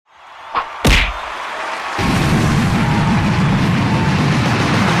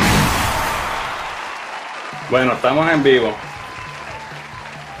Bueno, estamos en vivo.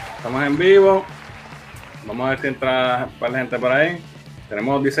 Estamos en vivo. Vamos a ver si entra un par de gente por ahí.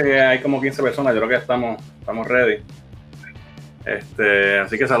 Dice que hay como 15 personas. Yo creo que estamos ready.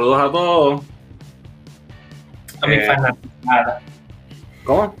 Así que saludos a todos. A mi fanaticada.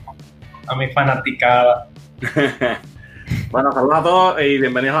 ¿Cómo? A mi fanaticada. Bueno, saludos a todos y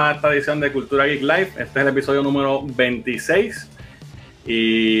bienvenidos a esta edición de Cultura Geek Live. Este es el episodio número 26.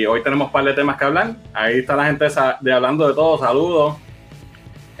 Y hoy tenemos un par de temas que hablar. Ahí está la gente de Hablando de Todo. Saludos.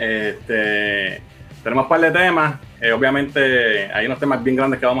 Tenemos un par de temas. Obviamente hay unos temas bien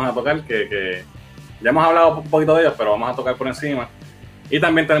grandes que vamos a tocar que ya hemos hablado un poquito de ellos, pero vamos a tocar por encima. Y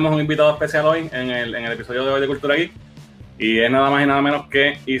también tenemos un invitado especial hoy en el episodio de hoy de Cultura Geek. Y es nada más y nada menos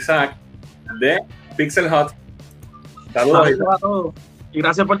que Isaac de Pixel Hut. Saludos a todos y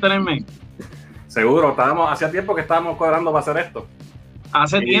gracias por tenerme. Seguro, hacía tiempo que estábamos cuadrando para hacer esto.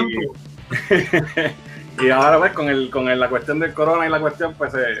 Hace tiempo. Y ahora pues con la cuestión del corona y la cuestión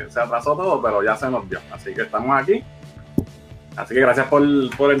pues se atrasó todo, pero ya se nos dio. Así que estamos aquí. Así que gracias por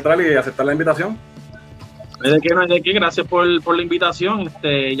entrar y aceptar la invitación. No hay de qué, gracias por la invitación.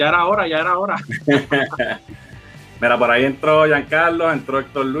 Ya era hora. Mira, por ahí entró Giancarlo, entró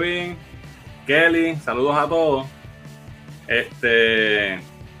Héctor Luis, Kelly, saludos a todos.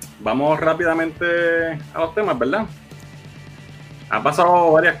 Vamos rápidamente a los temas, ¿verdad? Han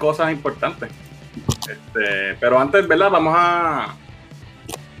pasado varias cosas importantes. Pero antes, ¿verdad? Vamos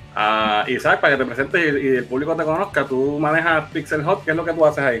a Isaac, para que te presentes y el público te conozca. Tú manejas Pixel Hut, ¿qué es lo que tú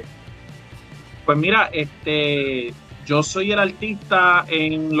haces ahí? Pues mira, yo soy el artista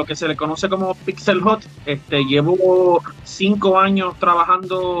en lo que se le conoce como Pixel Hut. Llevo 5 años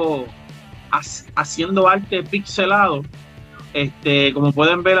trabajando haciendo arte pixelado. Como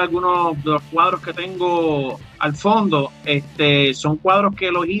pueden ver, algunos de los cuadros que tengo al fondo, son cuadros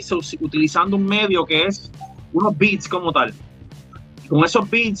que los hice utilizando un medio que es unos beats como tal. Con esos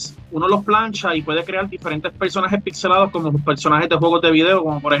beats uno los plancha y puede crear diferentes personajes pixelados como personajes de juegos de video,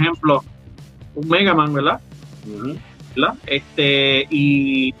 como por ejemplo un Mega Man, ¿verdad? Uh-huh. ¿Verdad?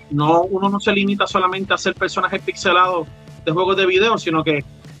 Y uno no se limita solamente a hacer personajes pixelados de juegos de video, sino que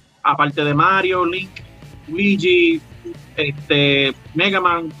aparte de Mario, Link, Luigi, Mega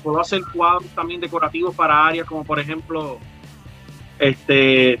Man, puedo hacer cuadros también decorativos para áreas como por ejemplo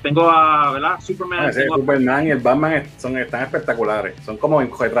tengo a, ¿verdad? Superman, Superman y el Batman están espectaculares, son como en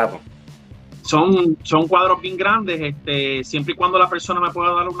retrato. Son cuadros bien grandes, siempre y cuando la persona me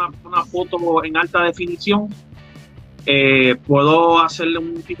pueda dar una foto en alta definición, puedo hacerle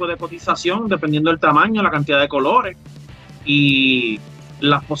un tipo de cotización dependiendo del tamaño, la cantidad de colores, y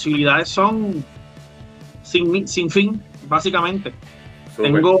las posibilidades son sin fin, básicamente.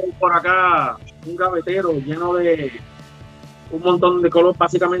 Super. Tengo por acá un gavetero lleno de un montón de colores,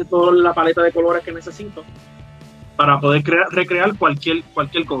 básicamente toda la paleta de colores que necesito para poder recrear cualquier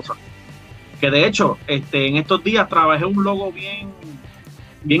cosa. Que de hecho, en estos días trabajé un logo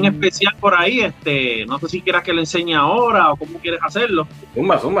bien especial por ahí. No sé si quieras que le enseñe ahora o cómo quieres hacerlo.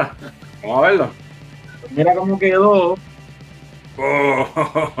 Zumba. Vamos a verlo. Pues mira cómo quedó.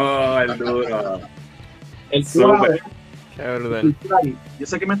 El duro. El suave. Yo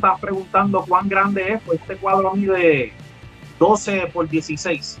sé que me estabas preguntando cuán grande es, pues este cuadro mide 12 por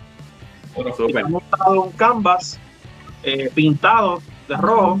 16. Está montado en un canvas pintado de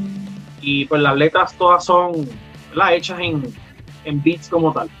rojo, y pues las letras todas son hechas en bits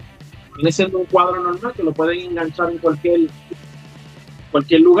como tal. Viene siendo un cuadro normal que lo pueden enganchar en cualquier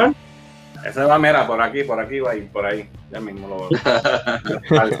lugar. Ese va, mira, por aquí va a ir, por ahí. Ya mismo lo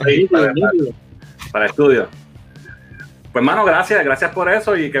para el estudio. Pues, mano, gracias por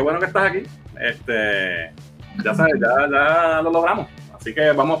eso y qué bueno que estás aquí. Ya sabes, ya lo logramos. Así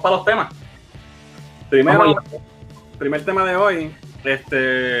que vamos para los temas. Primer tema de hoy,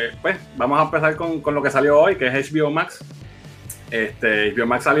 pues vamos a empezar con lo que salió hoy, que es HBO Max. HBO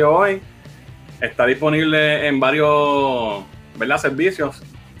Max salió hoy. Está disponible en varios, ¿verdad?, servicios.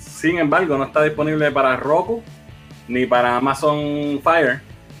 Sin embargo, no está disponible para Roku ni para Amazon Fire.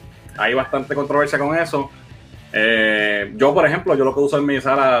 Hay bastante controversia con eso. Yo, por ejemplo, lo que uso en mi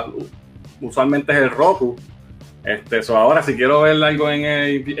sala usualmente es el Roku. Ahora si quiero ver algo en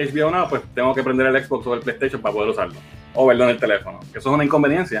el HBO Now, pues tengo que prender el Xbox o el PlayStation para poder usarlo, o verlo en el teléfono, que eso es una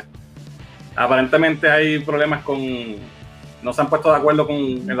inconveniencia. Aparentemente hay problemas no se han puesto de acuerdo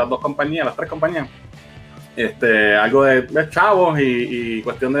en las tres compañías, algo de chavos y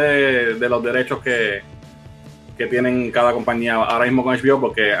cuestión de los derechos que tienen cada compañía ahora mismo con HBO,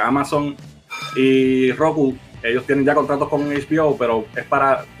 porque Amazon y Roku, ellos tienen ya contratos con HBO, pero es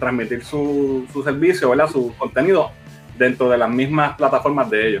para transmitir su servicio, ¿verdad?, su contenido dentro de las mismas plataformas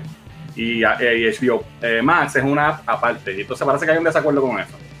de ellos. y HBO Max es una app aparte. Y entonces parece que hay un desacuerdo con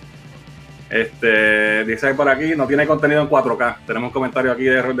eso. Dice por aquí, no tiene contenido en 4K. Tenemos un comentario aquí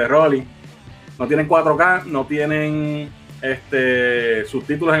de Rolly. No tienen 4K, no tienen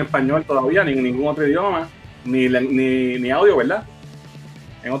subtítulos en español todavía, ni en ningún otro idioma, ni audio, ¿verdad?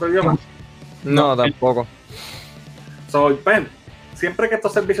 En otro idioma. No, tampoco. Pues, siempre que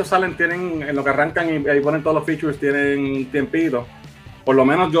estos servicios salen, tienen, en lo que arrancan y ahí ponen todos los features, tienen un tiempito. Por lo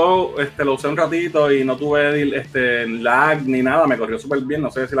menos yo lo usé un ratito y no tuve lag ni nada, me corrió súper bien. No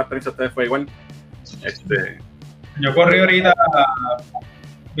sé si la experiencia de ustedes fue igual. Yo corrí ahorita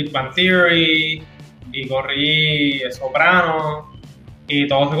Big Bang Theory y corrí Soprano y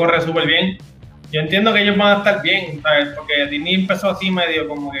todo se corre súper bien. Yo entiendo que ellos van a estar bien, ¿sabes? Porque Disney empezó así medio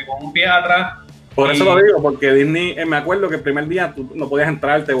como que con un pie atrás. Por eso lo digo, porque Disney, me acuerdo que el primer día tú no podías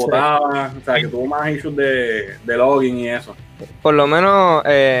entrar, te botabas, o sea, que tuvo más issues de login y eso. Por lo menos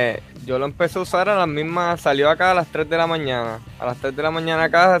yo lo empecé a usar a las mismas, salió acá a las 3 de la mañana. A las 3 de la mañana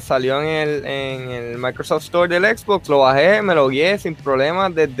acá salió en el Microsoft Store del Xbox, lo bajé, me lo guié sin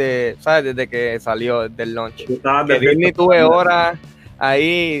problemas desde que salió, desde el launch. Que Disney tuve horas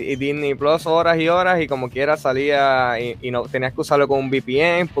ahí y Disney Plus horas y horas y como quiera salía y no tenías que usarlo con un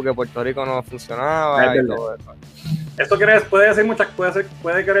VPN porque Puerto Rico no funcionaba y todo eso. Esto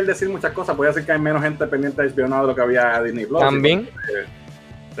puede querer decir muchas cosas, puede decir que hay menos gente pendiente de HBO Now de lo que había Disney Plus. También.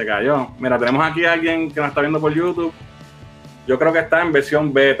 Se cayó. Mira, tenemos aquí a alguien que nos está viendo por YouTube. Yo creo que está en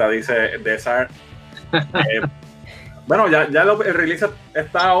versión beta, dice Desart. Bueno, ya el release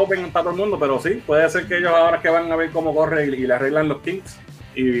está open para todo el mundo, pero sí, puede ser que ellos ahora que van a ver cómo corre y le arreglan los kinks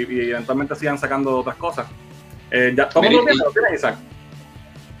y eventualmente sigan sacando otras cosas. ¿Cómo lo tienes, Isaac?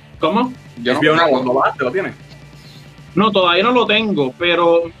 ¿Cómo? Yo no bajaste, ¿lo tienes? No, todavía no lo tengo,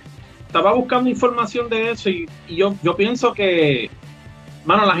 pero estaba buscando información de eso y yo pienso que,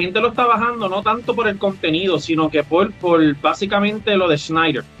 mano, la gente lo está bajando no tanto por el contenido, sino que por básicamente lo de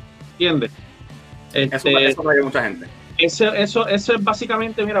Snyder, ¿entiendes? Eso trae mucha gente. Eso es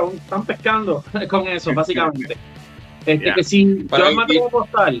básicamente, mira, están pescando con eso, básicamente. Que si yo me atrevo a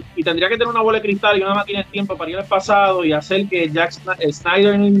apostar y tendría que tener una bola de cristal y una máquina de tiempo para ir al pasado y hacer que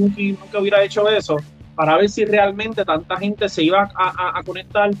Snyder nunca hubiera hecho eso, para ver si realmente tanta gente se iba a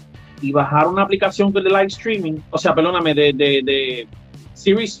conectar y bajar una aplicación de live streaming, o sea, perdóname, de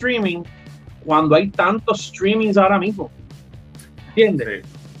series streaming, cuando hay tantos streamings ahora mismo. ¿Entiendes? Sí.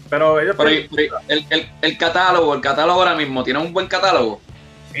 Pero el catálogo ahora mismo, ¿tiene un buen catálogo?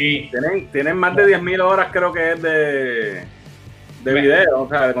 Sí. Tienen más de 10.000 horas, creo que es de video, o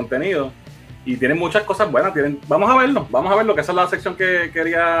sea, de contenido. Y tienen muchas cosas buenas. Vamos a verlo, que esa es la sección que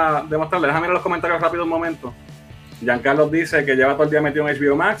quería demostrarles. Déjame mirar los comentarios rápido un momento. Giancarlo dice que lleva todo el día metido en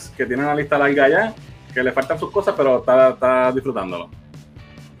HBO Max, que tiene una lista larga ya, que le faltan sus cosas, pero está disfrutándolo.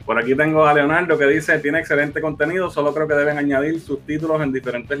 Por aquí tengo a Leonardo que dice, tiene excelente contenido, solo creo que deben añadir subtítulos en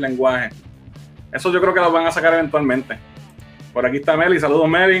diferentes lenguajes. Eso yo creo que lo van a sacar eventualmente. Por aquí está Meli, saludos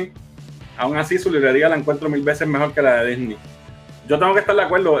Meli. Aún así su librería la encuentro 1000 veces mejor que la de Disney. Yo tengo que estar de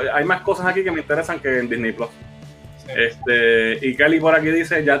acuerdo, hay más cosas aquí que me interesan que en Disney Plus. Sí. Y Kelly por aquí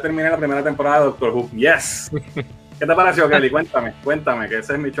dice, ya terminé la primera temporada de Doctor Who. Yes. ¿Qué te pareció, Kelly? Cuéntame, que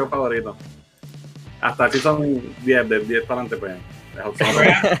ese es mi show favorito. Hasta aquí son 10 para adelante, pues.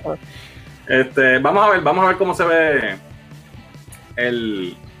 Vamos a ver cómo se ve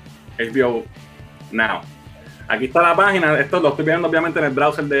el HBO Now. Aquí está la página. Esto lo estoy viendo obviamente en el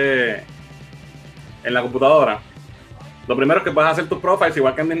browser en la computadora. Lo primero es que puedes hacer tus profiles,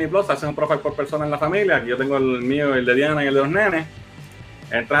 igual que en Disney Plus, haces un profile por persona en la familia. Aquí yo tengo el mío, el de Diana y el de los nenes.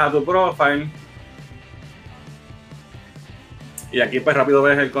 Entras a tu profile. Y aquí pues rápido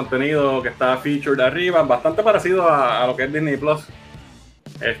ves el contenido que está featured arriba, bastante parecido a lo que es Disney Plus.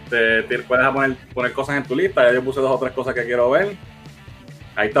 Puedes poner cosas en tu lista. Ya yo puse 2 o 3 cosas que quiero ver.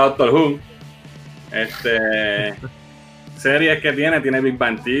 Ahí está Doctor Who. Series que tiene Big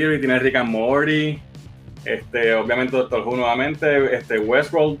Bang Theory, tiene Rick and Morty, obviamente Doctor Who nuevamente,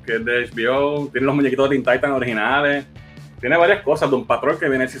 Westworld, que es de HBO, tiene los muñequitos de Teen Titans originales, tiene varias cosas, Doom Patrol, que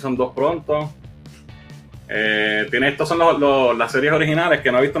viene el Season 2 pronto. Estos son las series originales,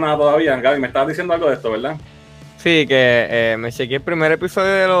 que no he visto nada todavía. Gaby, me estabas diciendo algo de esto, ¿verdad? Sí, que me chequeé el primer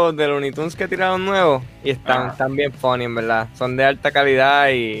episodio de los Looney Tunes que tiraron nuevos y están bien funny, en verdad. Son de alta calidad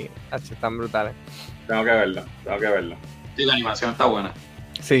y están brutales. Tengo que verlo. Sí, la animación está buena.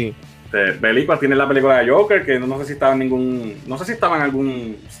 Sí. Películas, tiene la película de Joker, que no sé si estaba en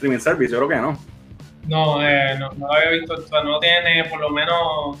algún streaming service, yo creo que no. No lo había visto, o sea, no tiene, por lo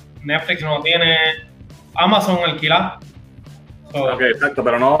menos Netflix no tiene, Amazon alquilar. Ok, exacto,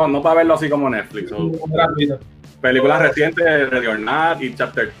 pero no para verlo así como Netflix. Gratuito. películas recientes, Ready or Not y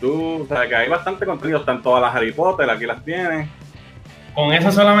Chapter 2, o sea que hay bastante contenido, están todas las Harry Potter, aquí las tienen. Con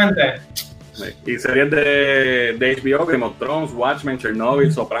eso solamente. Y series de HBO, Game of Thrones, Watchmen,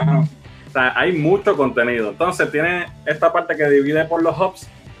 Chernobyl, Sopranos. O sea, hay mucho contenido. Entonces tiene esta parte que divide por los hubs.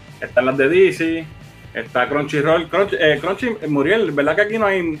 Están las de DC, está Crunchyroll. Crunchy, Muriel, ¿verdad que aquí no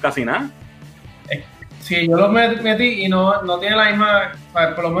hay casi nada? Sí, yo lo metí y no tiene la misma,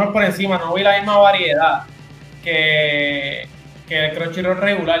 por lo menos por encima, no vi la misma variedad que el Crunchyroll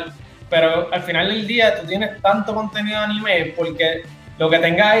regular. Pero al final del día tú tienes tanto contenido de anime porque lo que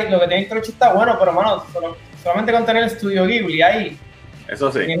tiene Crunchy está bueno, pero mano, solamente con tener el Estudio Ghibli ahí.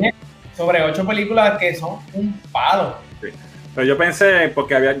 Eso sí. Tiene sobre 8 películas que son un palo. Sí. Pero yo pensé,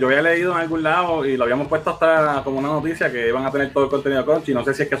 porque yo había leído en algún lado y lo habíamos puesto hasta como una noticia que iban a tener todo el contenido de Crunchy. No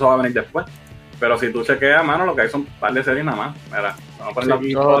sé si es que eso va a venir después. Pero si tú chequeas, mano, lo que hay son un par de series nada más. Mira, vamos a ponerlo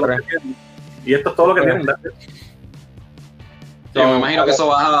aquí todo lo que tienen. Y esto es todo lo que tienen. Yo me imagino que eso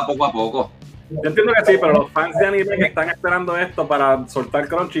baja poco a poco. Yo entiendo que sí, pero los fans de anime que están esperando esto para soltar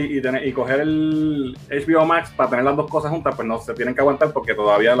Crunchy y coger el HBO Max para tener las dos cosas juntas, pues no se tienen que aguantar porque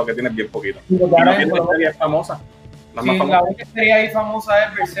todavía lo que tienen es bien poquito. Y no tienen series famosas. Sí, la única serie ahí famosa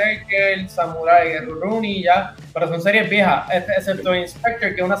es Berserker, Samurai, Rurouni y ya, pero son series viejas, excepto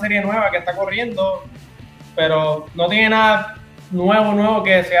Inspector, que es una serie nueva que está corriendo, pero no tiene nada nuevo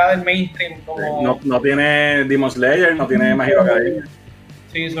que sea del mainstream. Como... No tiene Demon Slayer, no tiene My Hero Academia.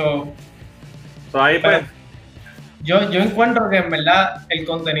 Sí, ahí pues... Yo encuentro que en verdad el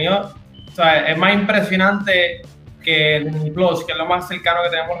contenido, o sea, es más impresionante que Disney Plus, que es lo más cercano que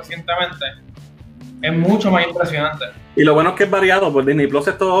tenemos recientemente. Es mucho más impresionante. Y lo bueno es que es variado, pues Disney Plus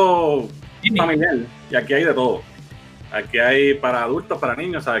es todo familiar y aquí hay de todo. Aquí hay para adultos, para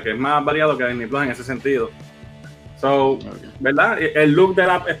niños, ¿sabes? Que es más variado que Disney Plus en ese sentido. ¿Verdad? El look de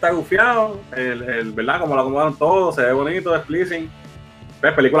la app está gufiado, ¿verdad? Como lo acomodaron todo, se ve bonito, es pleasing.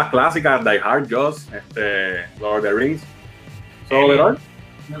 ¿Ves? Películas clásicas, Die Hard, Jaws, Lord of the Rings. Overall,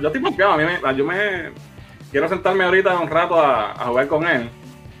 yo estoy confiado, yo me quiero sentarme ahorita un rato a jugar con él,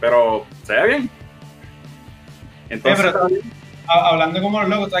 pero se ve bien. Entonces, pero, hablando como los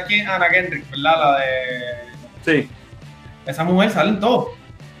locos, está aquí Anna Kendrick, ¿verdad? La de... Sí. Esa mujer sale en todo.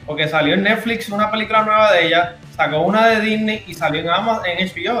 Porque salió en Netflix una película nueva de ella, sacó una de Disney y salió en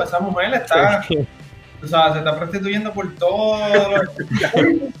HBO. Esa mujer está... O sea, se está prostituyendo por todo.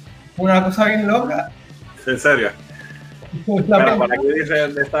 Una cosa bien loca. ¿En serio? Bueno, por aquí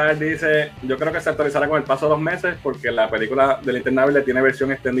dice, yo creo que se actualizará con el paso de los meses porque la película del Internable tiene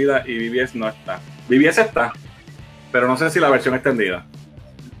versión extendida y BBS no está. BBS está, pero no sé si la versión extendida.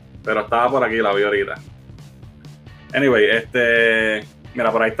 Pero estaba por aquí, la vi ahorita. Anyway,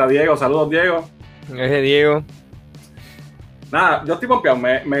 mira, por ahí está Diego. Saludos, Diego. Ese Diego. Nada, yo estoy confiado.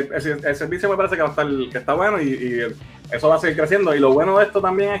 El servicio me parece que está bueno y eso va a seguir creciendo. Y lo bueno de esto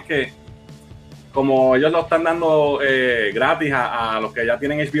también es que como ellos lo están dando gratis a los que ya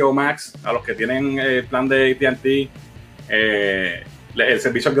tienen HBO Max, a los que tienen el plan de AT&T, el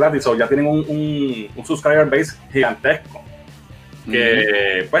servicio es gratis, o ya tienen un subscriber base gigantesco.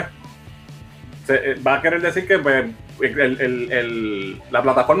 Que pues va a querer decir que pues, la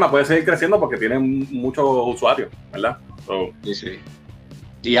plataforma puede seguir creciendo porque tiene muchos usuarios, ¿verdad? Sí.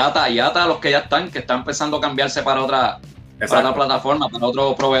 Y ata a los que ya están, que están empezando a cambiarse para otra plataforma, para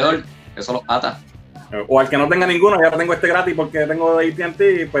otro proveedor, eso los ata. O al que no tenga ninguno, ya tengo este gratis porque tengo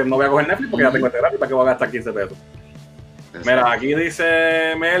AT&T, pues no voy a coger Netflix porque ya tengo este gratis, ¿para qué voy a gastar 15 pesos? Exacto. Mira, aquí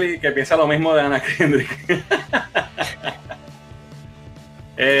dice Meli que piensa lo mismo de Anna Kendrick.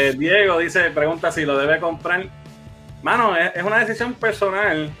 Diego pregunta si lo debe comprar. Mano, es una decisión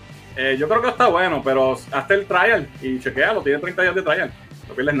personal. Yo creo que está bueno, pero hazte el trial y chequealo, tiene 30 días de trial,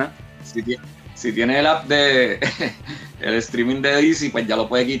 no pierdes nada. Si tiene el app de el streaming de DC, pues ya lo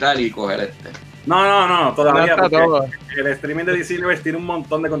puede quitar y coger No, todavía no está todo. El streaming de DC Universe tiene un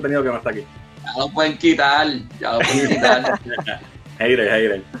montón de contenido que no está aquí. Ya lo pueden quitar.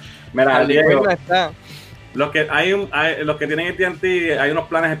 Hater. Mira, Diego, está. los que tienen AT&T, hay unos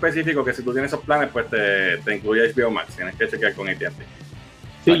planes específicos que si tú tienes esos planes, pues te incluye HBO Max, tienes que chequear con AT&T.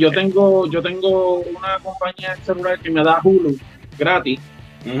 Sí, yo tengo una compañía de celular que me da Hulu gratis.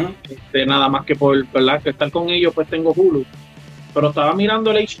 Nada más que por ¿verdad? Que estar con ellos, pues tengo Hulu. Pero estaba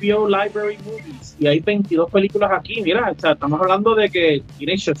mirando el HBO Library Movies y hay 22 películas aquí. Mira, o sea, estamos hablando de que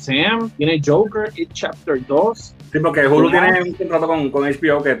tiene Shazam, tiene Joker, It Chapter 2. Sí, porque Hulu tiene un contrato con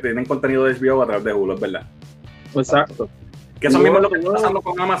HBO que tienen contenido de HBO a través de Hulu, es verdad. Exacto. Que eso mismo es lo que está pasando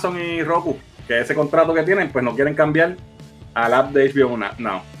con Amazon y Roku, que ese contrato que tienen, pues no quieren cambiar al app de HBO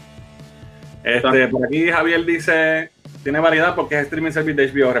Now. Por aquí Javier dice, tiene variedad porque es streaming service de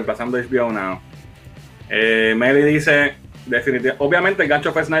HBO, reemplazando HBO Now. Meli dice, definitivamente, obviamente el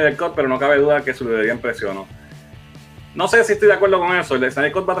gancho fue Snyder Cut, pero no cabe duda que su librería impresionó. No sé si estoy de acuerdo con eso. El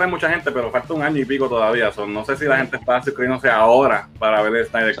Snyder Cut va a traer mucha gente, pero falta un año y pico todavía. No sé si la gente está suscribiéndose ahora para ver el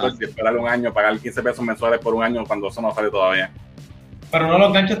Snyder Cut y esperar un año, pagar 15 pesos mensuales por un año cuando eso no sale todavía. Pero no,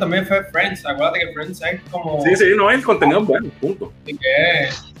 los ganchos también fue Friends. Acuérdate que Friends es como... Sí, no, el contenido es bueno, punto. ¿Y qué?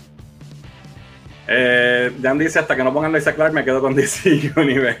 Jan dice, hasta que no pongan Lisa Clark me quedo con DC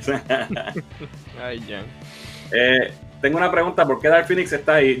Universe. Ay, Jan. Tengo una pregunta, ¿por qué Dark Phoenix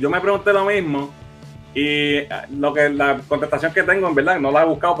está ahí? Yo me pregunté lo mismo y la contestación que tengo, en verdad, no la he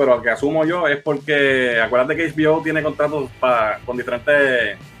buscado, pero que asumo yo es porque acuérdate que HBO tiene contratos con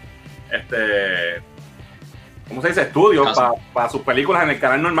diferentes ¿cómo se dice? Estudios para sus películas en el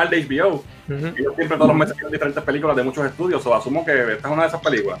canal normal de HBO. Ellos siempre todos los meses tienen diferentes películas de muchos estudios, o asumo que esta es una de esas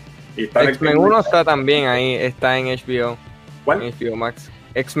películas. Y está X-Men 1 está también ahí, está en HBO. ¿Cuál? En HBO Max.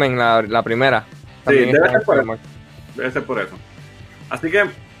 X-Men, la primera. Sí, debe ser por eso. Debe ser por eso. Así que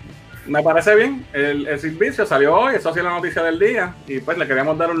me parece bien. El servicio salió hoy, eso ha sido la noticia del día. Y pues le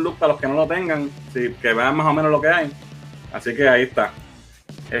queríamos dar un look para los que no lo tengan, que vean más o menos lo que hay. Así que ahí está.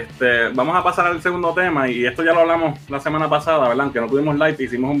 Vamos a pasar al segundo tema. Y esto ya lo hablamos la semana pasada, ¿verdad? Aunque no tuvimos live,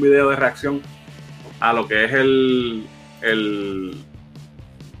 hicimos un video de reacción a lo que es el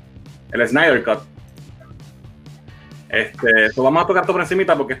Snyder Cut. Vamos a tocar esto por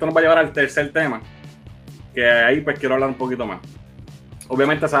encimita porque esto nos va a llevar al tercer tema, que ahí pues quiero hablar un poquito más.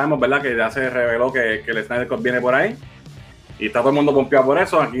 Obviamente sabemos, ¿verdad?, que ya se reveló que el Snyder Cut viene por ahí y está todo el mundo pompeado por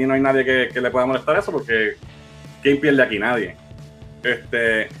eso. Aquí no hay nadie que le pueda molestar eso porque ¿quién pierde aquí? Nadie.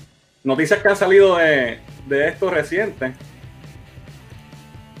 Noticias que han salido de esto reciente.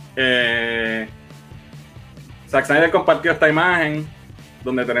 Zack Snyder compartió esta imagen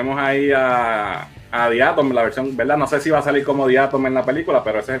donde tenemos ahí a The Atom, la versión, ¿verdad? No sé si va a salir como The Atom en la película,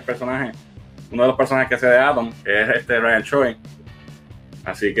 pero ese es el personaje, uno de los personajes que hace The Atom, que es Ryan Choi.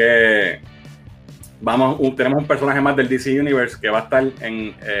 Así que tenemos un personaje más del DC Universe que va a estar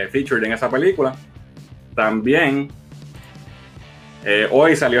featured en esa película. También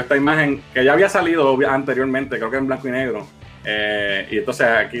hoy salió esta imagen que ya había salido anteriormente, creo que en blanco y negro. Y entonces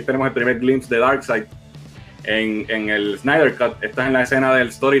aquí tenemos el primer glimpse de Darkseid en el Snyder Cut. Esta es en la escena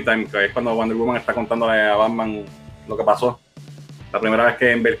del Storytime, que es cuando Wonder Woman está contándole a Batman lo que pasó la primera vez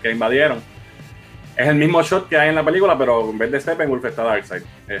que invadieron. Es el mismo shot que hay en la película, pero en vez de Steppenwolf está Darkseid.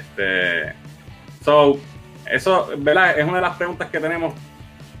 Eso, ¿verdad?, es una de las preguntas que tenemos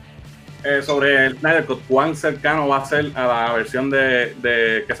sobre el Snyder Cut. ¿Cuán cercano va a ser a la versión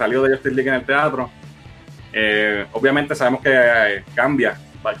que salió de Justice League en el teatro? Obviamente sabemos que cambia,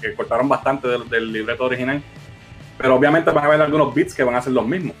 que cortaron bastante del libreto original, pero obviamente van a haber algunos beats que van a ser los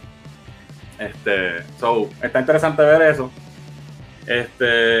mismos. Está interesante ver eso.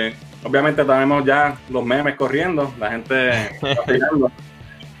 Obviamente tenemos ya los memes corriendo, la gente opinando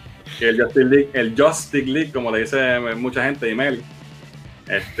que el Justice League, como le dice mucha gente, email,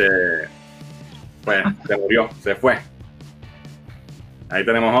 pues se murió, se fue. Ahí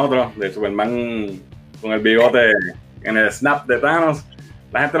tenemos otro de Superman con el bigote en el snap de Thanos.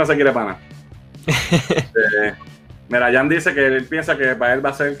 La gente no se quiere para nada. Mira, Jan dice que él piensa que para él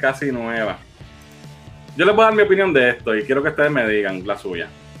va a ser casi nueva. Yo les voy a dar mi opinión de esto y quiero que ustedes me digan la suya.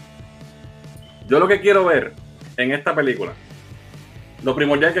 Yo lo que quiero ver en esta película, lo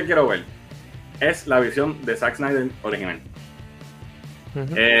primordial que quiero ver, es la visión de Zack Snyder original.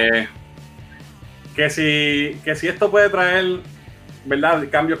 Que si esto puede traer, ¿verdad?,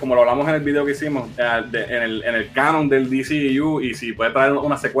 cambios como lo hablamos en el video que hicimos en el canon del DCU, y si puede traer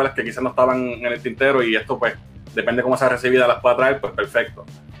unas secuelas que quizás no estaban en el tintero y esto pues depende de cómo sea recibida las pueda traer, pues perfecto.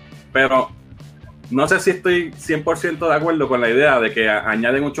 Pero no sé si estoy 100% de acuerdo con la idea de que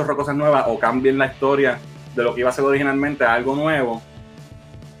añaden un chorro de cosas nuevas o cambien la historia de lo que iba a ser originalmente a algo nuevo,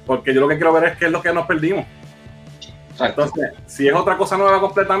 porque yo lo que quiero ver es qué es lo que nos perdimos. Exacto. Entonces, si es otra cosa nueva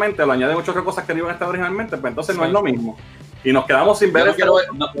completamente, lo añaden muchas cosas que no iban a estar originalmente, pues entonces no es lo mismo. Y nos quedamos sin ver.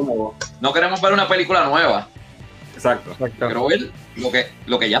 No queremos ver una película nueva. Exacto. Quiero ver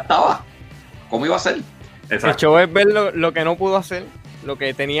lo que ya estaba. ¿Cómo iba a ser? Exacto. El show es ver lo que no pudo hacer, lo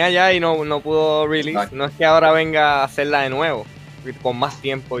que tenía ya y no pudo release. Exacto. No es que ahora venga a hacerla de nuevo, con más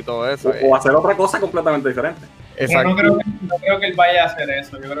tiempo y todo eso. O hacer otra cosa completamente diferente. Exacto. No creo que él vaya a hacer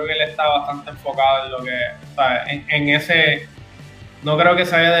eso. Yo creo que él está bastante enfocado en lo que, ¿sabes? En ese. No creo que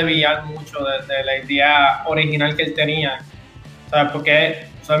se vaya a desviar mucho de la idea original que él tenía, ¿sabes? Porque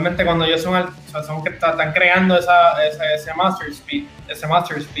usualmente cuando ellos son que están creando ese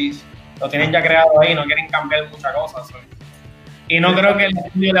masterpiece, lo tienen ya creado ahí, no quieren cambiar muchas cosas, ¿sabes? Y no creo que el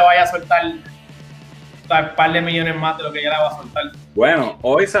estudio le vaya a soltar un par de millones más de lo que ella la va a soltar. Bueno,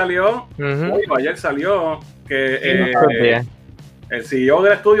 hoy salió, ayer salió que el CEO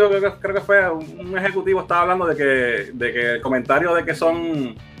del estudio, creo que fue un ejecutivo, estaba hablando de que el comentario de que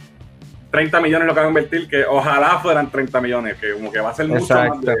son 30 millones lo que van a invertir, que ojalá fueran 30 millones, que como que va a ser mucho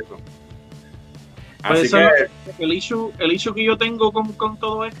más de eso. Así pues que el issue que yo tengo con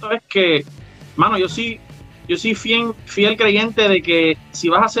todo esto es que, mano, yo sí fiel creyente de que si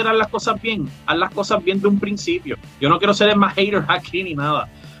vas a hacer las cosas bien de un principio. Yo no quiero ser el más hater aquí ni nada,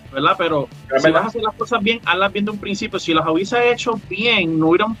 ¿verdad? Pero si vas a hacer las cosas bien, hazlas bien de un principio. Si las hubiese hecho bien, no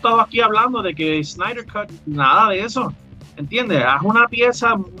hubiéramos estado aquí hablando de que Snyder Cut, nada de eso, ¿entiendes? Haz una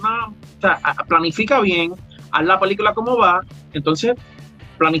pieza, planifica bien, haz la película como va, entonces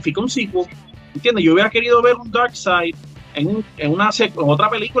planifica un sequel, ¿entiendes? Yo hubiera querido ver un Darkseid en otra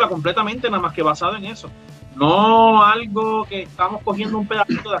película completamente nada más que basado en eso. No algo que estamos cogiendo un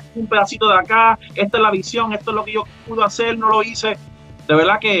pedacito de aquí, un pedacito de acá, esta es la visión, esto es lo que yo pude hacer, no lo hice. De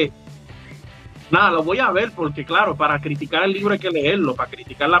verdad que, nada, lo voy a ver porque, claro, para criticar el libro hay que leerlo, para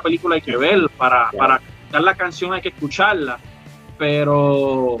criticar la película hay que verlo, para criticar la canción hay que escucharla.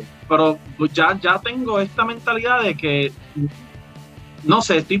 Pero ya tengo esta mentalidad de que, no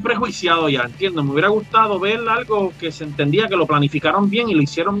sé, estoy prejuiciado ya, entiendo. Me hubiera gustado ver algo que se entendía que lo planificaron bien y lo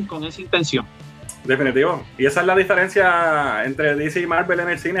hicieron con esa intención. Definitivo. Y esa es la diferencia entre DC y Marvel en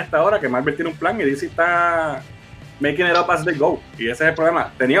el cine hasta ahora, que Marvel tiene un plan y DC está making it up as they go. Y ese es el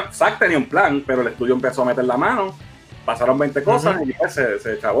problema. Zack tenía un plan, pero el estudio empezó a meter la mano, pasaron 20 cosas y pues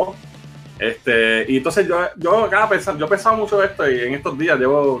se chavó. Y entonces yo he pensado mucho esto y en estos días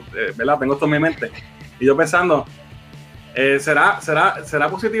 ¿verdad? Tengo esto en mi mente. Y yo pensando, ¿será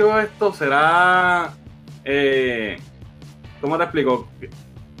positivo esto? ¿Será ¿cómo te explico?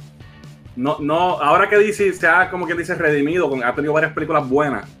 No, ahora que DC se ha, como que dice, redimido, ha tenido varias películas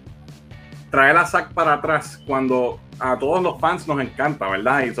buenas, traer a Zack para atrás cuando a todos los fans nos encanta,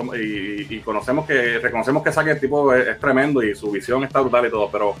 ¿verdad? Y reconocemos que Zack es tremendo y su visión está brutal y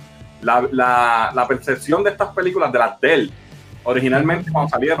todo, pero la percepción de estas películas, de las de él, originalmente cuando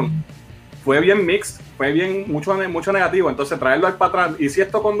salieron, fue bien mixed, fue bien mucho negativo. Entonces traerlo al para atrás, y si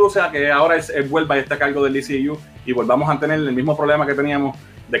esto conduce a que ahora él vuelva y esté a cargo del DCU y volvamos a tener el mismo problema que teníamos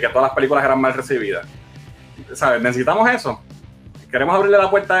de que todas las películas eran mal recibidas, ¿sabes? ¿Necesitamos eso? ¿Queremos abrirle la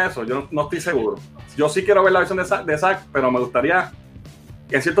puerta a eso? Yo no estoy seguro. Yo sí quiero ver la versión de Zack, pero me gustaría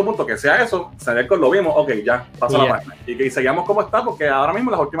que en cierto punto que sea eso, saber que lo vimos, ok, ya, pasa la página. Y que sigamos como está, porque ahora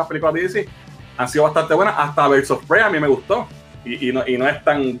mismo las últimas películas de DC han sido bastante buenas, hasta Birds of Prey a mí me gustó, y no es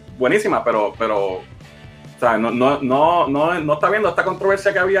tan buenísima, pero o sea, no está viendo esta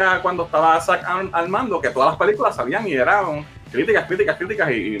controversia que había cuando estaba Zack al mando, que todas las películas salían y eran críticas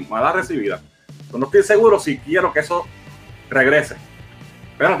y malas recibidas. Yo no estoy seguro si quiero que eso regrese.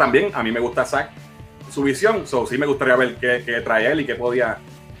 Pero también a mí me gusta Zack, su visión, sí me gustaría ver qué trae él y qué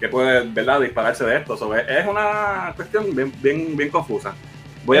puede, ¿verdad?, dispararse de esto. Es una cuestión bien confusa.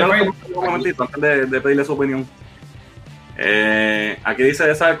 Voy a hablar un momentito antes de pedirle su opinión. Aquí dice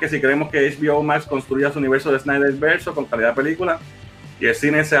de Zack que si queremos que HBO Max construya su universo de Snyderverse con calidad de película y el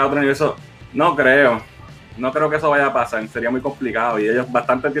cine sea otro universo, no creo que eso vaya a pasar, sería muy complicado, y ellos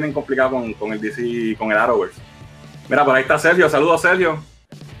bastante tienen complicado con el DC y con el Arrowverse. Mira, por ahí está Sergio, saludos Sergio.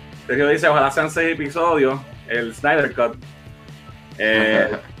 Sergio dice, ojalá sean 6 episodios, el Snyder Cut.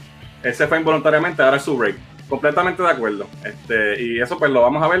 Ese fue involuntariamente, ahora es su break. Completamente de acuerdo. Y eso pues lo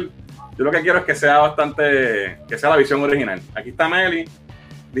vamos a ver. Yo lo que quiero es que sea que sea la visión original. Aquí está Meli,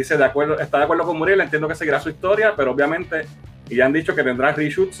 dice está de acuerdo con Muriel, entiendo que seguirá su historia, pero obviamente, y ya han dicho que tendrá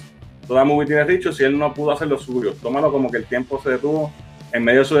reshoots. Toda movie tiene reshoots y él no pudo hacer lo suyo. Tómalo como que el tiempo se detuvo en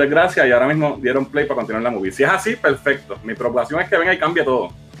medio de su desgracia y ahora mismo dieron play para continuar la movie. Si es así, perfecto. Mi preocupación es que venga y cambie todo.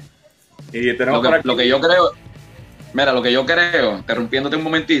 Y tenemos lo que yo creo, interrumpiéndote un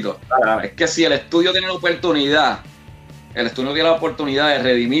momentito, es que si el estudio tiene la oportunidad de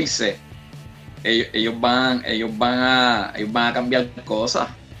redimirse, ellos van a cambiar cosas.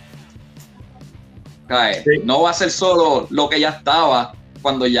 Sí. No va a ser solo lo que ya estaba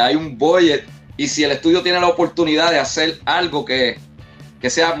cuando ya hay un budget, y si el estudio tiene la oportunidad de hacer algo que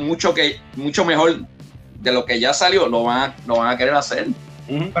sea mucho mejor de lo que ya salió, lo van a querer hacer.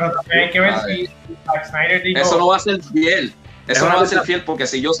 Pero también hay que ver si Zack Snyder dijo... Eso no va a ser fiel. Eso no va a ser fiel, porque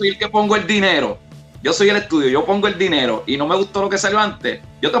si yo soy el que pongo el dinero, yo soy el estudio, yo pongo el dinero y no me gustó lo que salió antes,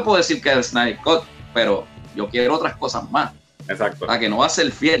 yo te puedo decir que es Snyder Cut, pero yo quiero otras cosas más. Exacto. Para que no va a ser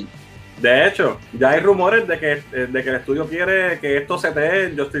fiel. De hecho, ya hay rumores de que el estudio quiere que esto se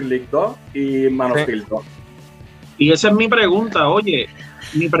dé Justice League 2 y Man of Steel 2. Y esa es mi pregunta, oye.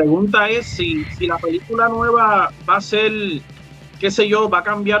 Mi pregunta es si la película nueva va a ser qué sé yo, va a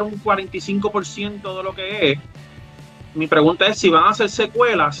cambiar un 45% de lo que es. Mi pregunta es si van a hacer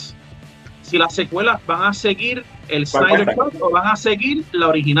secuelas, si las secuelas van a seguir el Snyder Cut o van a seguir la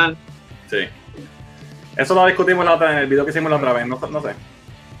original. Sí. Eso lo discutimos en el video que hicimos la otra vez, no sé.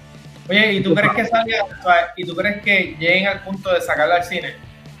 Oye, ¿y tú crees que salga, o sea, y tú crees que lleguen al punto de sacarla al cine?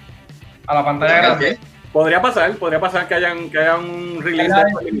 A la pantalla grande. Podría pasar que haya un release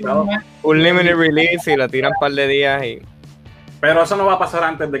limitado. Un limited release y la tiran un par de días y... Pero eso no va a pasar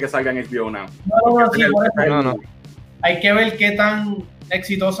antes de que salga en HBO Now. No. Hay que ver qué tan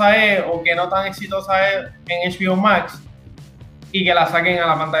exitosa es o qué no tan exitosa es en HBO Max y que la saquen a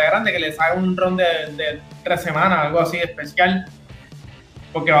la pantalla grande, que les hagan un run de 3 semanas, algo así especial,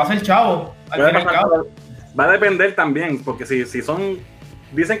 porque va a ser chavo. Va a depender también, porque si son,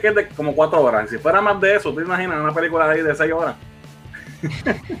 dicen que es de como 4 horas, si fuera más de eso, ¿tú imaginas una película ahí de 6 horas?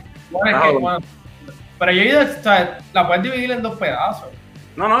 Bueno, pero yo digo, o sea, la puedes dividir en 2 pedazos.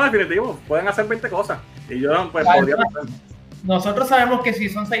 No, definitivo, pueden hacer 20 cosas. Y yo pues podría pensar. Nosotros sabemos que si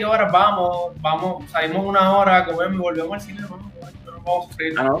son 6 horas, vamos, salimos 1 hora, comemos y volvemos al cine, vamos a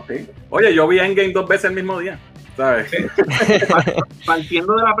sufrir. No, sí. Oye, yo vi Endgame 2 veces el mismo día, ¿sabes? Sí.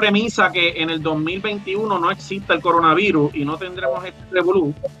 Partiendo de la premisa que en el 2021 no exista el coronavirus y no tendremos este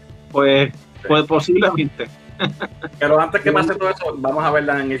revolú, pues posiblemente. Pero antes que pase todo eso, vamos a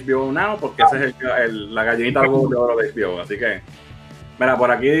verla en HBO Now, porque esa es la gallinita de oro de HBO, así que... Mira, por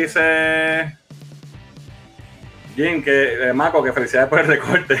aquí dice... Jim, Mako, que felicidades por el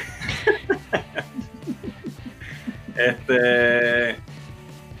recorte.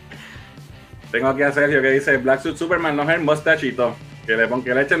 Tengo aquí a Sergio que dice Black Suit Superman no es el mustachito, que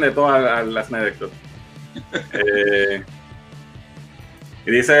le echen de todo a la Snyder Cut.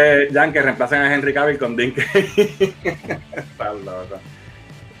 Y dice Jan que reemplacen a Henry Cavill con Dink.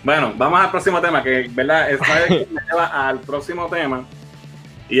 Bueno, vamos al próximo tema, que verdad Snyder Cut me lleva al próximo tema.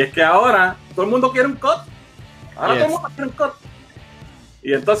 Y es que ahora todo el mundo quiere un cut. Ahora todo el mundo quiere un cut.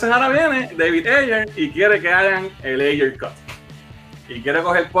 Y entonces ahora viene David Ayer y quiere que hagan el Ayer Cut. Y quiere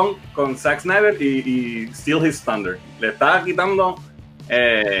coger punk con Zack Snyder y Steal His Thunder. Le está quitando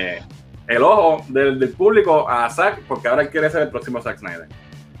el ojo del público a Zack porque ahora él quiere ser el próximo Zack Snyder.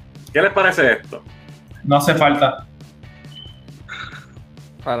 ¿Qué les parece esto? No hace falta.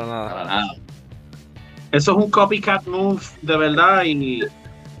 Para nada. Eso es un copycat move de verdad y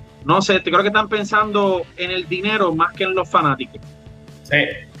no sé, creo que están pensando en el dinero más que en los fanáticos. Sí.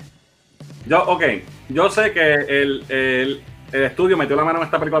 Yo sé que el estudio metió la mano en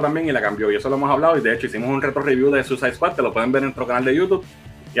esta película también y la cambió, y eso lo hemos hablado, y de hecho hicimos un retro review de Suicide Squad, que lo pueden ver en nuestro canal de YouTube,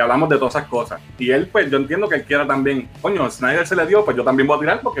 y hablamos de todas esas cosas. Y él, pues, yo entiendo que él quiera también, coño, Snyder se le dio, pues yo también voy a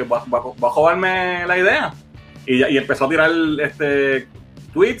tirar porque va a joderme la idea. Y empezó a tirar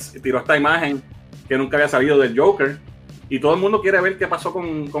tweets, y tiró esta imagen que nunca había salido del Joker. Y todo el mundo quiere ver qué pasó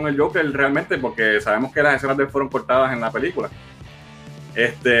con el Joker realmente, porque sabemos que las escenas de él fueron cortadas en la película.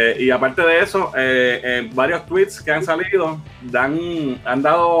 Y aparte de eso, varios tweets que han salido han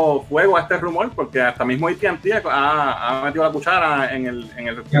dado fuego a este rumor, porque hasta mismo AT&T ha metido la cuchara en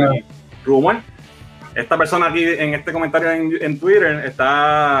el rumor. Esta persona aquí en este comentario en Twitter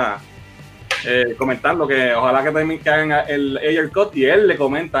está comentando que ojalá que hagan el Ayer Cut, y él le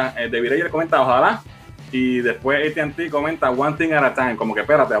comenta, David Ayer comenta ojalá. Y después AT&T comenta one thing at a time, como que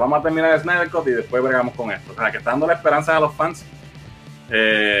espérate, vamos a terminar el Snyder Cut y después bregamos con esto. O sea, que está dando la esperanza a los fans.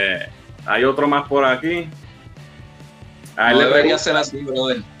 Hay otro más por aquí. No debería ser así,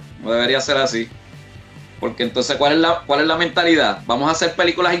 brother. No debería ser así. Porque entonces, ¿cuál es la mentalidad? Vamos a hacer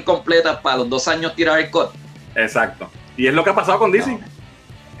películas incompletas para los 2 años tirar el cut. Exacto. Y es lo que ha pasado con DC.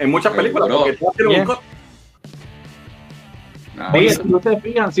 En muchas películas, porque todos tienen un cut. Oye, si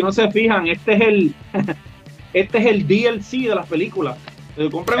no se fijan, este es el DLC de las películas.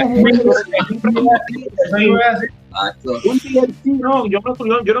 Compran un juego, un DLC, no, yo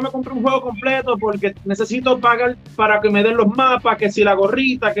no me compré un juego completo porque necesito pagar para que me den los mapas, que si la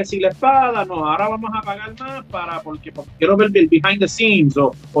gorrita, que si la espada, no, ahora vamos a pagar más porque quiero ver el behind the scenes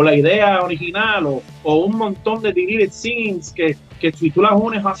o la idea original o un montón de deleted scenes que si tú las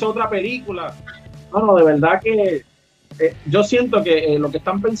unes hace otra película. No, de verdad que yo siento que lo que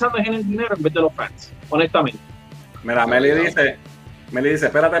están pensando es en el dinero en vez de los fans, honestamente. Mira, Meli dice,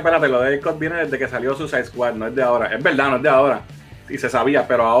 espérate, lo de Scott viene desde que salió Suicide Squad, no es de ahora. Es verdad, no es de ahora. Y se sabía,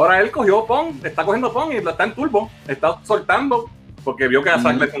 pero ahora él cogió Pong, está cogiendo Pong y lo está en turbo, está soltando porque vio que a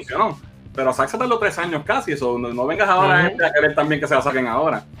Zack le funcionó. Pero a Zack se tardó 3 años casi, eso no vengas ahora a querer también que se la saquen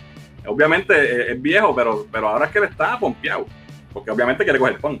ahora. Obviamente es viejo, pero ahora es que él está pompeado, porque obviamente quiere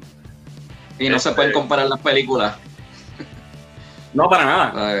coger Pong. Y no se pueden comparar las películas. No, para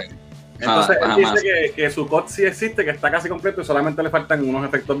nada. Entonces él dice que su cut sí existe, que está casi completo y solamente le faltan unos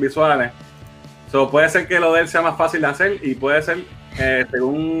efectos visuales. Puede ser que lo de él sea más fácil de hacer y puede ser,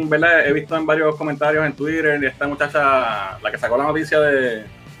 según ¿verdad? He visto en varios comentarios en Twitter, esta muchacha, la que sacó la noticia de,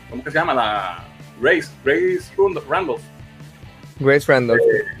 ¿cómo que se llama? La Grace Randolph. Grace Randolph.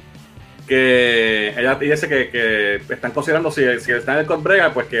 Que ella dice que están considerando si el Snyder Cut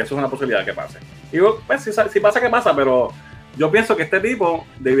brega, pues que eso es una posibilidad que pase. Y pues si pasa, que pasa, pero yo pienso que este tipo,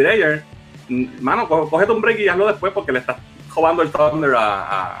 David Ayer, mano, cógete un break y hazlo después porque le estás robando el Thunder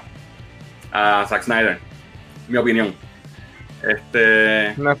a Zack Snyder, mi opinión.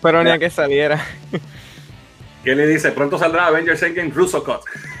 No espero ni a que saliera. ¿Qué le dice? Pronto saldrá Avengers Endgame Russo Cut.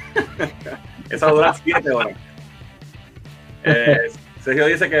 Esa dura 7 horas. Sergio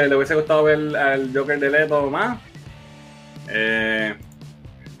dice que le hubiese gustado ver al Joker de Leto más.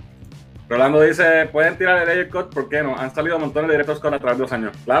 Rolando dice, pueden tirar el Ayer Cut, ¿por qué no? Han salido montones de directos con a través de los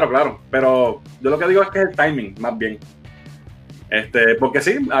años. Claro, pero yo lo que digo es que es el timing, más bien. Porque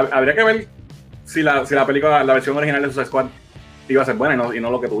sí, habría que ver si la película, la versión original de Suicide Squad iba a ser buena y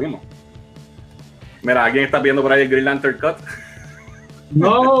no lo que tuvimos. Mira, ¿alguien está viendo por ahí el Green Lantern Cut?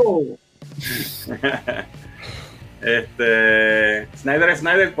 No.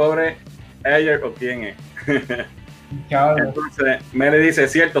 Snyder, pobre Ayer, ¿o quién es? Entonces, Mary dice,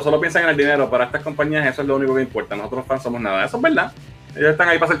 es cierto, solo piensan en el dinero, para estas compañías eso es lo único que importa, nosotros los fans somos nada, eso es verdad, ellos están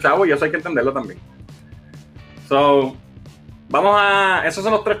ahí para ser chavos y eso hay que entenderlo también. Esos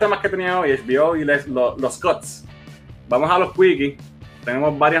son los 3 temas que tenía hoy, HBO y los cuts. Vamos a los quickies.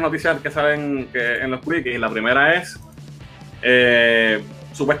 Tenemos varias noticias que salen en los quickies. La primera es,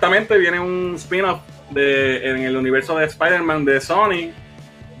 supuestamente viene un spin-off en el universo de Spider-Man de Sony,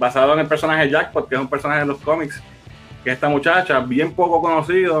 basado en el personaje Jackpot, que es un personaje de los cómics, que es esta muchacha, bien poco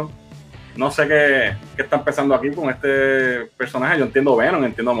conocido. No sé qué está empezando aquí con este personaje. Yo entiendo Venom,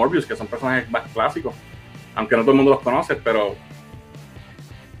 entiendo Morbius, que son personajes más clásicos, aunque no todo el mundo los conoce, pero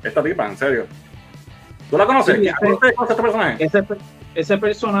esta tipa, en serio. ¿Tú la conoces? Sí, ¿Conoces este personaje? Ese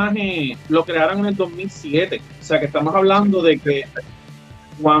personaje lo crearon en el 2007. O sea, que estamos hablando de que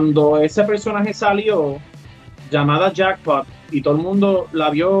cuando ese personaje salió, llamada Jackpot, y todo el mundo la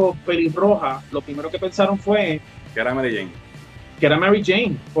vio pelirroja, lo primero que pensaron fue que era Mary Jane. Que era Mary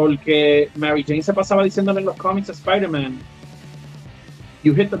Jane, porque Mary Jane se pasaba diciéndole en los cómics a Spider-Man,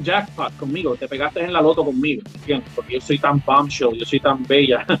 you hit the jackpot conmigo, te pegaste en la loto conmigo, ¿entiendes? Porque yo soy tan bombshell, yo soy tan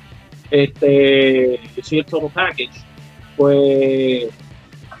bella, yo soy el total package. Pues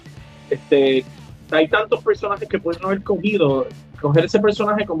hay tantos personajes que pueden haber coger ese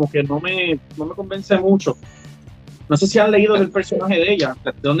personaje como que no me convence mucho. No sé si han leído del personaje de ella,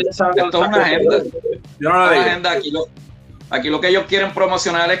 de dónde ya saben. Esto es una agenda. Yo no la leí. Aquí lo que ellos quieren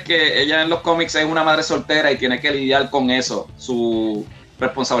promocionar es que ella en los cómics es una madre soltera y tiene que lidiar con eso, su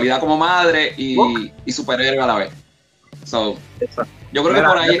responsabilidad como madre y superhéroe a la vez. Yo creo que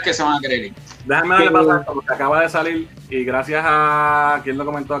por ahí es que se van a querer ir. Déjame darle pasar esto porque acaba de salir y gracias a quien lo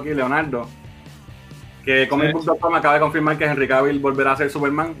comentó aquí, Leonardo, que Comic.com acaba de confirmar que Henry Cavill volverá a ser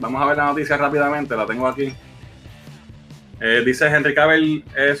Superman. Vamos a ver la noticia rápidamente, la tengo aquí. Dice Henry Cavill,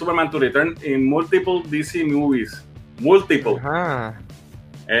 Superman to return in multiple DC movies. Multiple.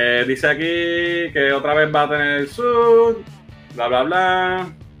 Dice aquí que otra vez va a tener el suit, bla bla bla.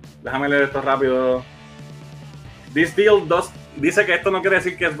 Déjame leer esto rápido. This deal dice que esto no quiere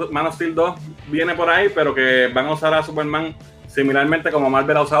decir que Man of Steel 2 viene por ahí, pero que van a usar a Superman similarmente como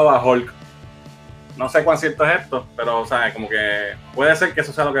Marvel ha usado a Hulk. No sé cuán cierto es esto, pero o sea, como que puede ser que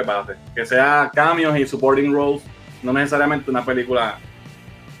eso sea lo que pase, que sea cameos y supporting roles, no necesariamente una película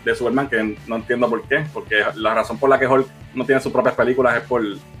de Superman, que no entiendo por qué, porque la razón por la que Hulk no tiene sus propias películas es por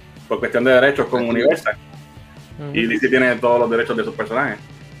cuestión de derechos con Universal. Y DC tiene todos los derechos de sus personajes.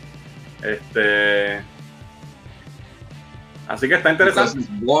 Así que está interesante.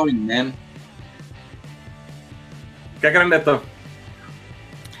 ¿Qué creen de esto?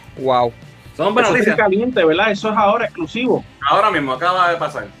 Wow. Son buenas noticias. Es caliente, ¿verdad? Eso es ahora exclusivo. Ahora mismo, acaba de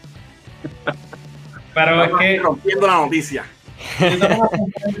pasar. Pero es que rompiendo la noticia.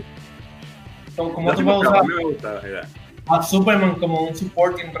 ¿Cómo tú puedes usar a Superman como un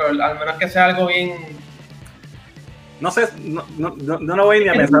supporting role? Al menos que sea algo bien. No sé, no voy ni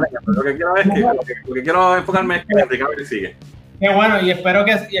a pensar en eso. Lo que quiero es lo que quiero enfocarme es que Henry Cavill sigue. Qué bueno, y espero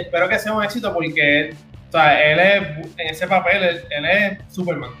que sea un éxito porque, o sea, él es en ese papel, él es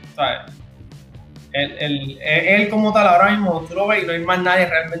Superman, ¿sabes? Él como tal ahora mismo tú lo ves y no hay más nadie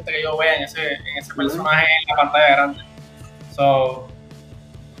realmente que yo vea en ese personaje en la pantalla grande.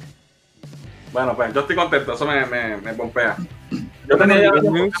 Bueno, pues yo estoy contento, eso me pompea. Yo tenía ya los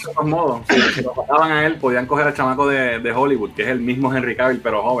modos. Si lo pasaban a él, podían coger al chamaco de Hollywood, que es el mismo Henry Cavill,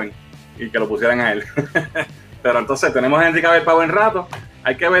 pero joven, y que lo pusieran a él. Pero entonces tenemos a Henry Cavill para buen rato.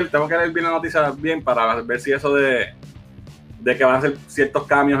 Hay que ver, tengo que leer bien la noticia bien para ver si eso de que van a hacer ciertos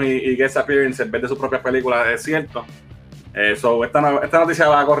cambios y guest appearances en vez de sus propias películas es cierto. Esta noticia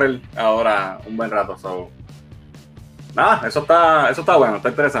va a correr ahora un buen rato. Nada, eso está bueno, está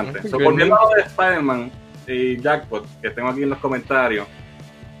interesante. Volviendo a lo de Spider-Man y Jackpot, que tengo aquí en los comentarios.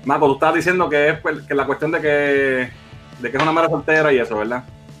 Marco, tú estabas diciendo que la cuestión de que es una madre soltera y eso, ¿verdad?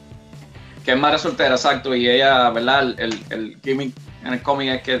 Que es madre soltera, exacto, y ella, ¿verdad? El gimmick en el cómic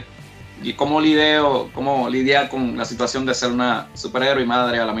es que y cómo lidiar con la situación de ser una superhéroe y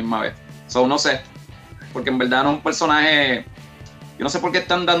madre a la misma vez. No sé, porque en verdad no es un personaje. Yo no sé por qué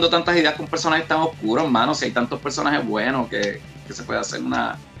están dando tantas ideas con personajes tan oscuros, hermano. Si hay tantos personajes buenos que se puede hacer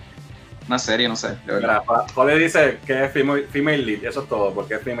una serie, no sé, de verdad. Jole dice que es female lead, eso es todo,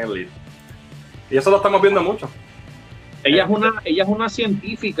 porque es female lead. Y eso lo estamos viendo mucho. Ella es una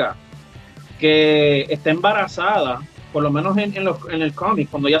científica que está embarazada, por lo menos en el cómic,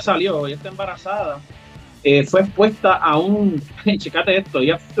 cuando ya salió, ella está embarazada. Fue expuesta a checate esto,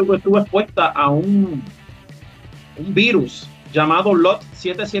 ella estuvo expuesta a un virus llamado LOT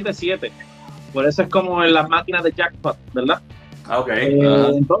 777. Por eso es como en las máquinas de Jackpot, ¿verdad? Okay.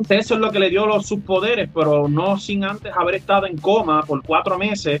 Entonces eso es lo que le dio sus poderes, pero no sin antes haber estado en coma por 4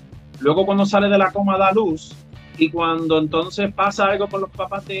 meses. Luego cuando sale de la coma da luz, y cuando entonces pasa algo con los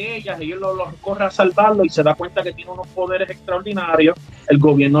papás de ellas, ellos los corre a salvarlo y se da cuenta que tiene unos poderes extraordinarios. El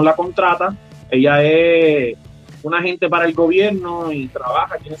gobierno la contrata, ella es un agente para el gobierno y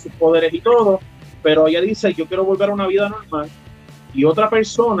trabaja, tiene sus poderes y todo, pero ella dice, yo quiero volver a una vida normal. Y otra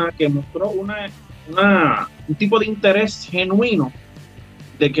persona que mostró un tipo de interés genuino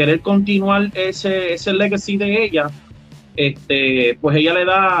de querer continuar ese legacy de ella, pues ella le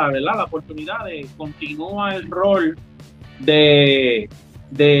da, ¿verdad?, la oportunidad de continuar el rol de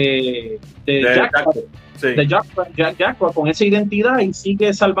Jackpot con esa identidad y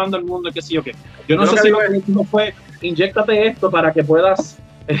sigue salvando el mundo y qué sé yo qué. Yo no sé si lo que dijo fue inyéctate esto para que puedas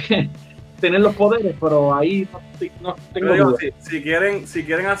tener los poderes, pero ahí no tengo duda. Si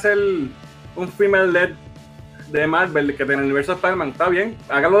quieren hacer un female led de Marvel que tiene el universo de Spider-Man, está bien,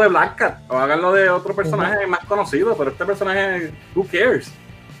 háganlo de Black Cat o háganlo de otro personaje más conocido, pero este personaje, who cares?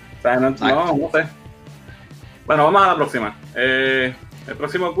 O sea, no sé. Bueno, vamos a la próxima. El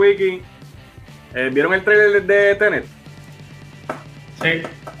próximo quickie. ¿Vieron el trailer de Tenet? Sí.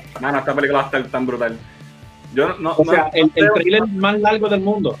 Mano, esta película va a estar tan brutal. El trailer más largo del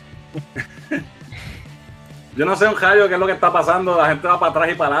mundo. Yo no sé un rayo qué es lo que está pasando. La gente va para atrás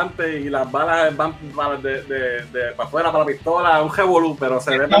y para adelante y las balas van de para afuera para la pistola. Un revolú, pero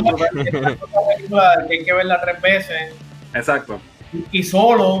se ve tan brutal. Película que hay que verla 3 veces. Exacto. Y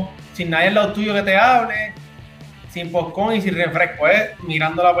solo, sin nadie al lado tuyo que te hable, sin popcorn y sin refresco,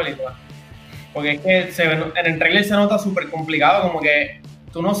 mirando la película. Porque es que en el trailer se nota súper complicado, como que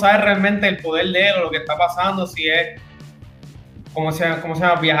tú no sabes realmente el poder de él o lo que está pasando, si es ¿cómo se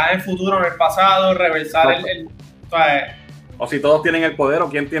llama? Viajar en el futuro, en el pasado, reversar o si todos tienen el poder, o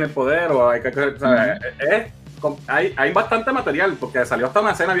quién tiene el poder, o hay que hay bastante material, porque salió hasta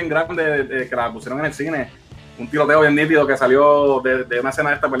una escena bien grande que la pusieron en el cine, un tiroteo bien nítido que salió de una escena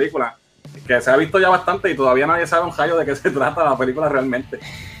de esta película, que se ha visto ya bastante y todavía nadie sabe un rayo de qué se trata la película realmente.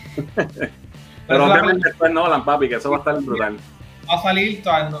 Pero obviamente después Nolan, papi, que eso va a estar brutal. Va a salir,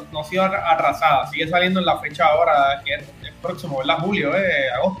 no ha sido arrasada, sigue saliendo en la fecha ahora, que es el próximo, ¿verdad? Julio,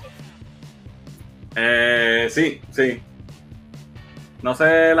 agosto. Sí. No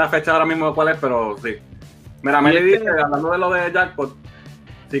sé la fecha ahora mismo cuál es, pero sí. Mira, Meli dice, hablando de lo de Jackpot,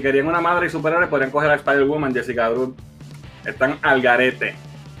 si querían una madre y superhéroes, podrían coger a Spider-Woman, Jessica Drew. Están al garete.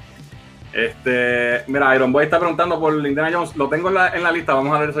 Mira, Iron Boy está preguntando por Indiana Jones, lo tengo en la lista,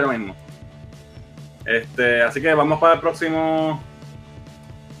 vamos a ver eso ya mismo. Así que vamos para el próximo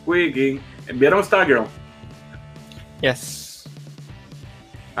quickie. ¿Vieron Stargirl? Yes.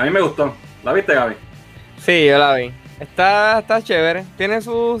 A mí me gustó. ¿La viste, Gaby? Sí, yo la vi. Está chévere. Tiene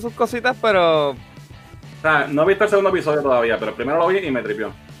sus cositas, pero... O sea, no he visto el segundo episodio todavía, pero el primero lo vi y me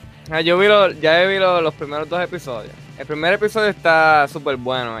tripió. Ya vi los primeros 2 episodios. El primer episodio está súper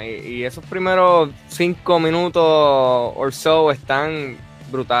bueno y esos primeros 5 minutos or so están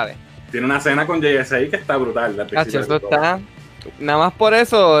brutales. Tiene una escena con JSA que está brutal. Eso está... Nada más por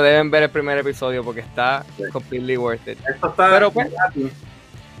eso deben ver el primer episodio porque está completely worth it. Esto está... Pero pues,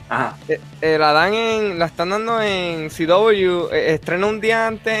 ajá. La están dando en CW, estrena un día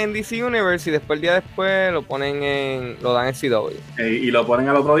antes en DC Universe y después el día después lo dan en CW. Y lo ponen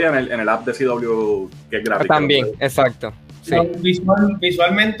al otro día en el app de CW que es gratis. También, exacto. Sí.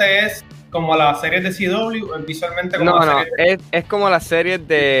 Visualmente es como las series de CW, visualmente como No, las series es como las series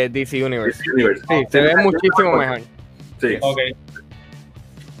de DC Universe. DC Universe. Sí, se ve muchísimo mejor. Sí. Ok.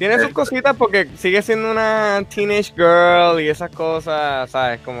 Tiene sus cositas porque sigue siendo una teenage girl y esas cosas,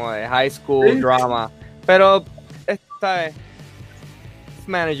 ¿sabes? Como de high school drama. Pero esta es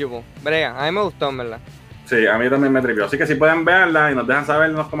manageable. Brega, a mí me gustó, en verdad. Sí, a mí también me tripió. Así que si pueden verla y nos dejan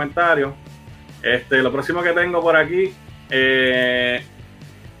saber en los comentarios. Lo próximo que tengo por aquí,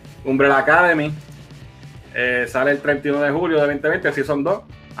 Umbrella Academy. Sale el 31 de julio de 2020, el Season 2.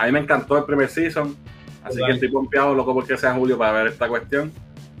 A mí me encantó el primer Season. Así que estoy pompeado, loco, porque sea julio para ver esta cuestión.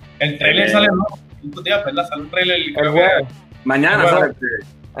 El trailer sale en 5 días, ¿verdad? Sale un trailer, creo que mañana sale el trailer.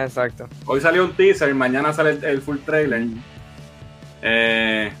 Exacto. Hoy salió un teaser, mañana sale el full trailer.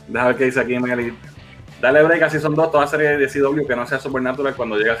 Déjame ver qué dice aquí, Meli. Dale break a Season 2, toda serie de CW que no sea Supernatural,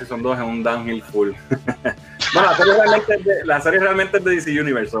 cuando llega a Season 2 es un downhill full. Bueno, la serie realmente es de DC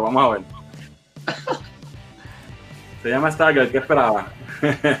Universe, vamos a ver. Se llama Stargirl, ¿qué esperaba?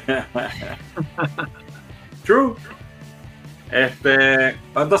 True.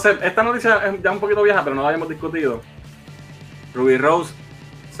 Entonces, esta noticia es ya un poquito vieja, pero no la habíamos discutido. Ruby Rose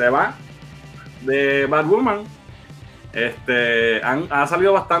se va de Batwoman. Ha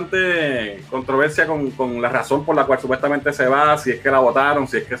salido bastante controversia con la razón por la cual supuestamente se va, si es que la votaron,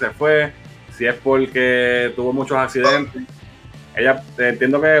 si es que se fue, si es porque tuvo muchos accidentes. Ella,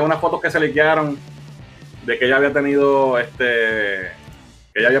 entiendo que unas fotos que se liquearon de que ella había tenido, que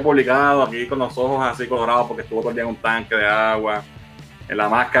ella había publicado aquí con los ojos así colorados porque estuvo todo el día en un tanque de agua, en la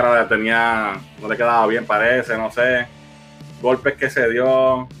máscara no le quedaba bien, parece, no sé, golpes que se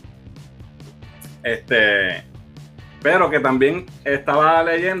dio, pero que también estaba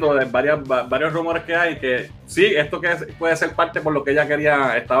leyendo de varios rumores que hay que sí, esto puede ser parte por lo que ella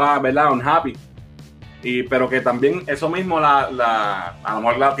quería, estaba, ¿verdad?, unhappy, pero que también eso mismo, a lo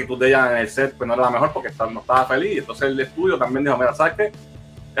mejor la actitud de ella en el set pues no era la mejor porque no estaba feliz, entonces el estudio también dijo, mira, ¿sabes qué?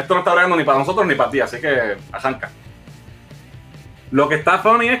 Esto no está bregando ni para nosotros ni para ti, así que arranca. Lo que está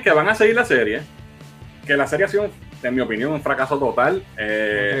funny es que van a seguir la serie, que la serie ha sido, en mi opinión, un fracaso total.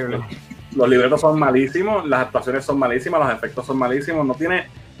 Los libretos son malísimos, las actuaciones son malísimas, los efectos son malísimos, no tiene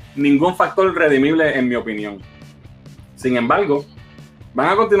ningún factor redimible en mi opinión. Sin embargo, van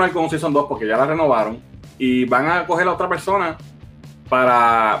a continuar con un Season 2 porque ya la renovaron y van a coger a otra persona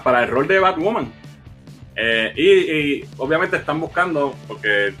para el rol de Batwoman. Y obviamente están buscando,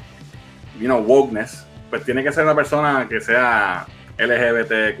 porque, wokeness, pues tiene que ser una persona que sea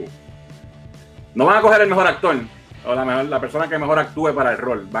LGBTQ. No van a coger el mejor actor o la persona que mejor actúe para el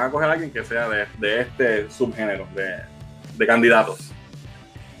rol. Van a coger a alguien que sea de este subgénero de candidatos.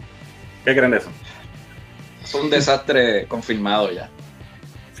 ¿Qué creen de eso? Es un desastre confirmado ya.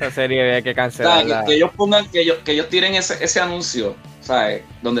 Esa serie había que cancelarla. Que ellos pongan, que ellos tiren ese anuncio, ¿sabes?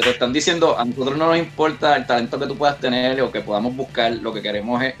 Donde te están diciendo, a nosotros no nos importa el talento que tú puedas tener o que podamos buscar, lo que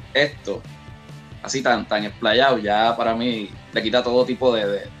queremos es esto. Así tan explayado, ya para mí le quita todo tipo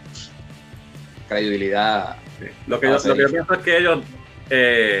de credibilidad. Sí. Lo que yo pienso es que ellos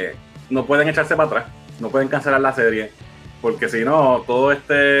no pueden echarse para atrás, no pueden cancelar la serie, porque si no, todo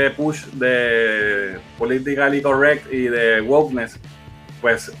este push de politically correct y de wokeness,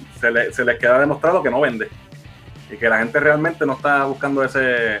 pues se les queda demostrado que no vende. Y que la gente realmente no está buscando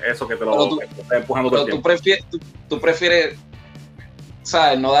eso que te lo está empujando todo el tiempo. Tú prefieres,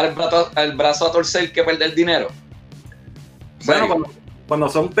 ¿sabes? No dar el brazo a torcer que perder dinero. Bueno, cuando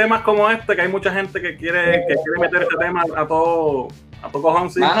son temas como este, que hay mucha gente que quiere meter ese tema a todo cojón.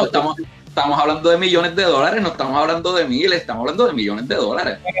 Sí. Mano, estamos hablando de millones de dólares, no estamos hablando de miles, estamos hablando de millones de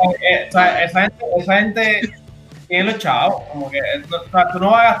dólares. Esa gente tiene los chavos, como que tú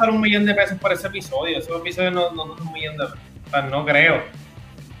no vas a gastar $1 millón por ese episodio no es $1 millón, no creo.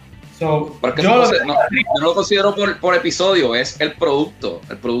 Yo no lo considero por episodio, es el producto.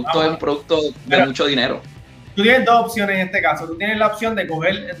 El producto es un producto de mucho dinero. Tú tienes dos opciones en este caso. Tú tienes la opción de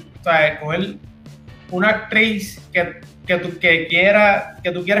coger una actriz que tú quieras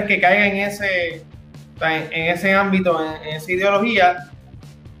que caiga en ese ámbito, en esa ideología,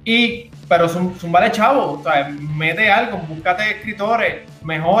 pero vale chavo, mete algo, búscate escritores,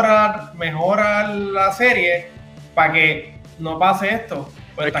 mejora la serie para que no pase esto.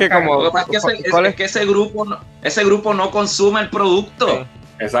 Pues es que ese grupo no consume el producto. Sí.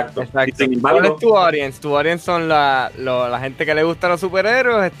 Exacto. ¿Cuál es tu audience? Tu audience son la gente que le gusta los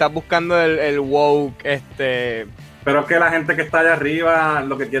superhéroes. Estás buscando el woke, Pero es que la gente que está allá arriba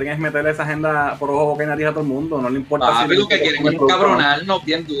lo que quieren es meterle esa agenda por ojo, boca y nariz a todo el mundo. No le importa lo que quieren es cabronarnos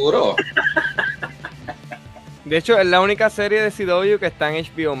bien duro. De hecho, es la única serie de CW que está en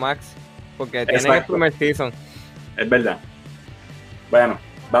HBO Max, porque tienen el primer season. Es verdad. Bueno,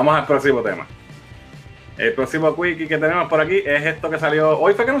 Vamos al próximo tema. El próximo quickie que tenemos por aquí es esto que salió.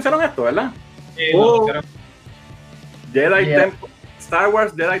 Hoy fue que anunciaron esto, ¿verdad? Star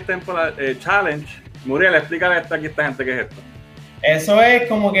Wars Jedi Temple Challenge. Muriel, explícale esto aquí a esta gente qué es esto. Eso es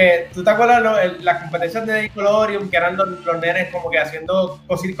como que, ¿tú te acuerdas las competencias de Nickelodeon que eran los nenes como que haciendo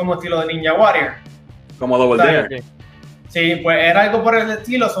cosas como estilo de Ninja Warrior? Como Double Dare. Sí, pues era algo por el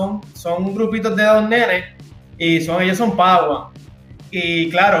estilo, son grupitos de 2 nenes y ellos son Padawan. Y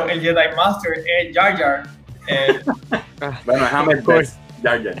claro, el Jedi Master es Jar Jar. Bueno, es Hammer Best,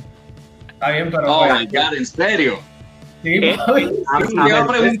 Jar Jar. Está bien, pero... Oh my God, ¿en serio? Sí,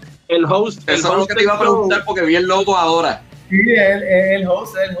 el host. Eso es lo que te iba a preguntar porque vi el logo ahora. Sí, el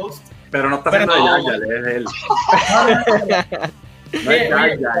host. Pero no está haciendo Pero Jar Jar, es él. No es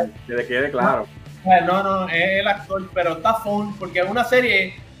Jar Jar, que le quede claro. No, es el actor, pero está fun porque es una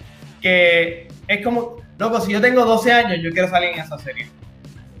serie que es como, loco, si yo tengo 12 años, yo quiero salir en esa serie.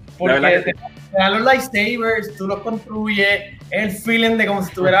 Porque te dan los lightsabers, tú los construyes, el feeling de como si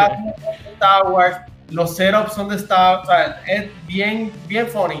estuvieras en Star Wars, los setups son de Star Wars, o sea, es bien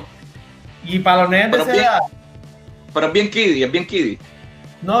funny. Y para los nenes de esa edad... Pero es bien kiddie,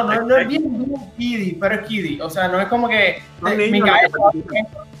 No es bien kiddie, pero es kiddie. O sea, no es como que mi cabeza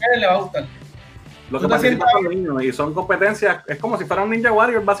le va a gustar. Lo que participan son niños y son competencias, es como si fuera un Ninja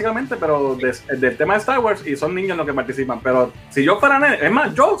Warrior básicamente, pero del tema de Star Wars y son niños los que participan. Pero si yo fuera nene, es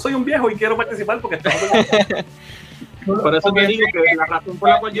más, yo soy un viejo y quiero participar porque por eso te digo que la razón por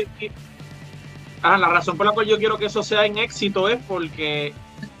la cual yo quiero que eso sea en éxito es porque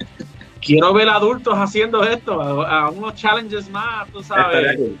quiero ver adultos haciendo esto, a unos challenges más, tú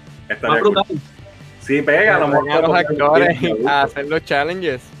sabes, más brutal. Sí, pega, los actores a hacer los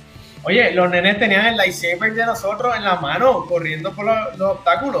challenges. Oye, los nenes tenían el lightsaber de nosotros en la mano, corriendo por los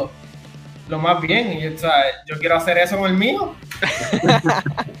obstáculos. Lo más bien, y, o sea, yo quiero hacer eso con el mío.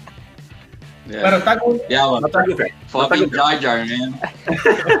 Pero está cool. Fucking Jar Jar, man.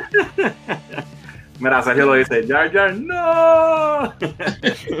 Mira, Sergio lo dice, Jar Jar, no.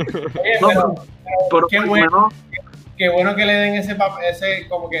 Pero qué bueno que le den ese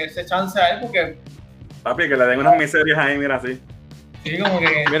chance a él, porque... Papi, que le den unas miserias ahí, mira, así. Sí, como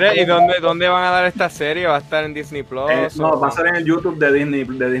que... Mira, ¿y dónde van a dar esta serie? ¿Va a estar en Disney Plus? No, va a ser en el YouTube de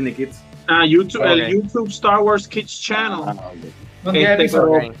Disney Kids. YouTube, okay. El YouTube Star Wars Kids Channel.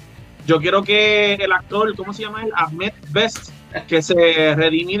 Yo quiero que el actor, ¿cómo se llama él? Ahmed Best, que se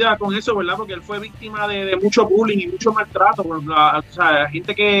redimida con eso, ¿verdad? Porque él fue víctima de mucho bullying y mucho maltrato. O sea,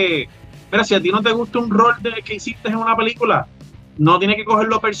 gente que... Mira, si a ti no te gusta un rol que hiciste en una película, no tiene que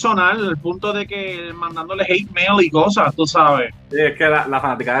cogerlo personal, al punto de que mandándole hate mail y cosas, tú sabes. Sí, es que la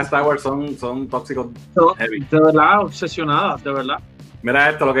fanaticada de Star Wars son tóxicos. Heavy. De verdad, obsesionadas, de verdad. Mira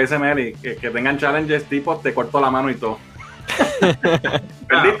esto, lo que dice Meli, que tengan challenges tipo te corto la mano y todo.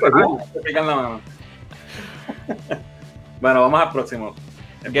 Perdiste, te pican la mano. Bueno, vamos al próximo.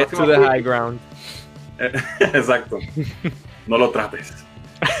 Get to the high ground. Exacto. No lo trates.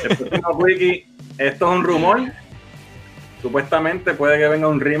 El próximo wiki, esto es un rumor. Supuestamente puede que venga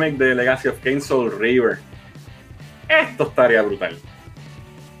un remake de Legacy of Kain Soul River. Esto estaría brutal.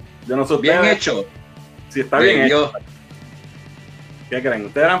 Yo no sé bien hecho. Si está bien hecho. ¿Qué creen?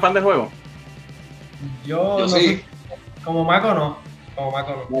 ¿Ustedes eran fan del juego? Yo no sí. Sé, como Mako no.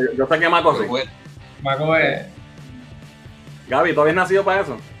 Yo sé que Mako sí. Mako es... Gaby, ¿tú habías nacido para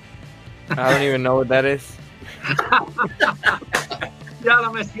eso? I don't even know what that is. Ya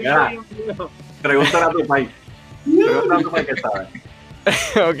la me siento bien viejo. Pregúntale a tu país. Pregúntale a tu país que sabe.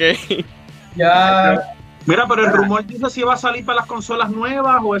 Ok. Ya. Mira, pero el rumor dice si va a salir para las consolas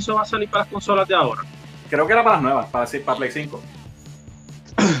nuevas o eso va a salir para las consolas de ahora. Creo que era para las nuevas, para Play 5.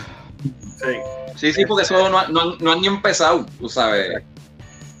 Sí, porque eso no han ni empezado, tú sabes.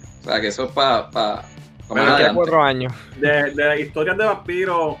 O sea, que eso es para bueno, 4 años. De historias de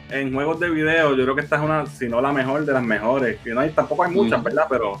vampiros en juegos de video, yo creo que esta es una, si no la mejor, de las mejores. Y no hay, tampoco hay muchas, ¿verdad?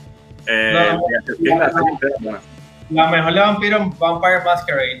 Pero la mejor de vampiros es Vampire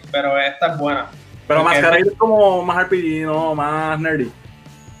Masquerade, pero esta es buena. Pero Masquerade es como más RPG, ¿no? Más nerdy.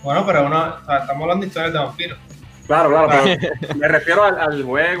 Bueno, pero estamos hablando de historias de vampiros. Claro, pero me refiero al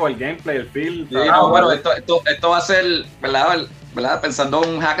juego, al gameplay, el feel. Sí, bueno, esto va a ser, ¿verdad? Pensando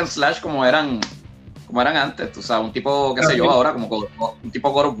en un hack and slash como eran antes, tú sabes, un tipo, qué sé yo, ahora, como un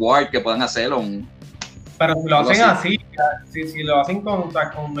tipo God of War que puedan hacerlo. Pero si lo hacen así, si lo hacen con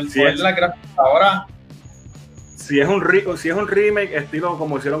el poder de la gráfica ahora. Si es un remake estilo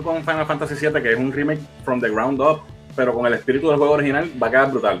como hicieron con Final Fantasy VII, que es un remake from the ground up, pero con el espíritu del juego original, va a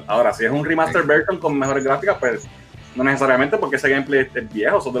quedar brutal. Ahora, si es un remaster version con mejores gráficas, pues no necesariamente, porque ese gameplay es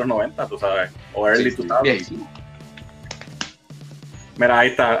viejo, son de los 90, tú sabes, o early 2000. Mira, ahí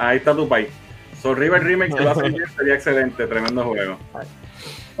está tu país. Soul River Remake te va a seguir, sería excelente, tremendo juego.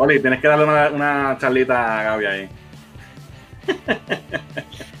 Oli, tienes que darle una charlita a Gaby ahí.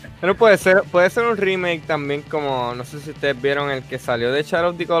 Pero puede ser un remake también, como no sé si ustedes vieron el que salió de Shadow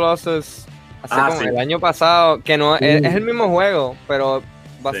of the Colossus hace el año pasado, que no es el mismo juego, pero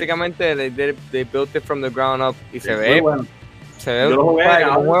básicamente they built it from the ground up y se ve bueno. Yo lo jugué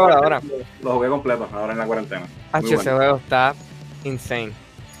como un juego de ahora. Lo jugué completo ahora en la cuarentena. Ese juego está insane.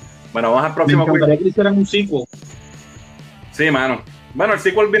 Bueno, vamos al próximo. Me encantaría que hicieran un sequel. Sí, mano. Bueno, el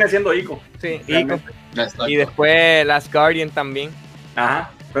sequel viene siendo Ico. Sí, Ico. Y después Last Guardian también.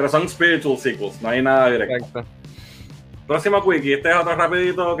 Ajá, pero son spiritual sequels, no hay nada directo. Exacto. Próximo quickie, este es otro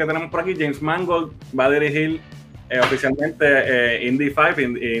rapidito que tenemos por aquí. James Mangold va a dirigir oficialmente Indy 5,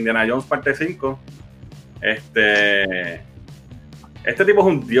 Indiana Jones parte 5. Este tipo es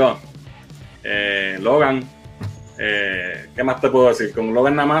un dios. Logan, ¿qué más te puedo decir? Con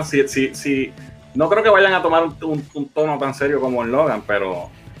Logan nada más, si no creo que vayan a tomar un tono tan serio como en Logan, pero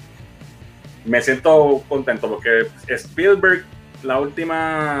me siento contento porque Spielberg, la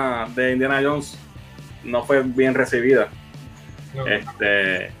última de Indiana Jones, no fue bien recibida. No.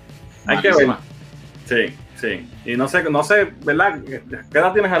 Hay que ver. Sí. Y no sé, ¿verdad? ¿Qué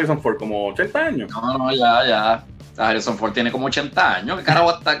edad tienes Harrison Ford? ¿Como 80 años? No, ya. Harrison Ford tiene como 80 años. ¿Qué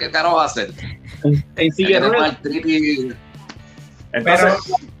carajo va a hacer? Entonces, pero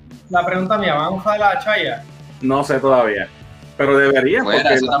la pregunta mía, ¿van a usar la chaya? No sé todavía. Pero debería. Bueno,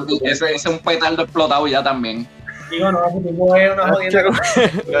 ese es un petardo explotado ya también. Digo, no, ese tipo es una jodienda.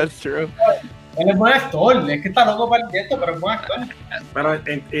 That's true. Él es buen actor, es que está loco para el directo, pero es buen actor. Pero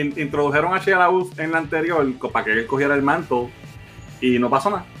introdujeron a Shia LaBeouf en la anterior para que él cogiera el manto y no pasó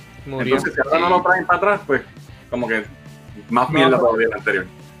nada. Murió. Entonces, si ahora no lo traen para atrás, pues como que más mierda todavía la anterior.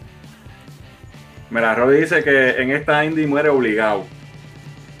 Mira, Roddy dice que en esta indie muere obligado.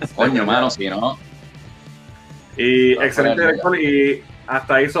 Coño, mano, si no. Y excelente director, y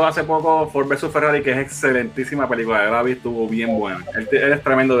hasta hizo hace poco Ford vs Ferrari, que es excelentísima película. Yo la vi, estuvo bien buena. Él es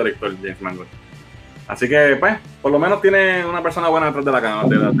tremendo director, James Mangold. Así que, pues, por lo menos tiene una persona buena detrás de la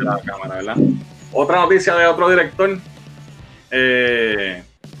cámara, ¿verdad? Otra noticia de otro director.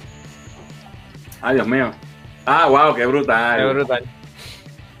 Ay, Dios mío. Ah, wow, qué brutal. Qué brutal.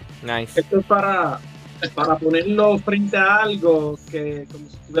 Nice. Esto es para ponerlo frente a algo que como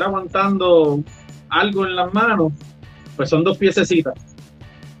si estuviera aguantando algo en las manos, pues son 2 piececitas.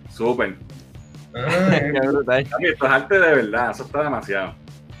 Súper. Qué brutal. Esto es arte de verdad, eso está demasiado.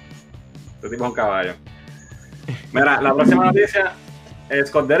 Este tipo es un caballo. Mira, la próxima noticia es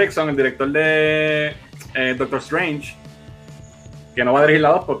Scott Derrickson, el director de Doctor Strange, que no va a dirigir la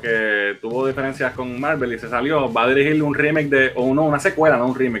 2 porque tuvo diferencias con Marvel y se salió. Va a dirigir un remake una secuela, no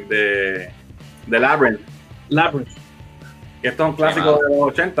un remake de Labyrinth. Que esto es un clásico de los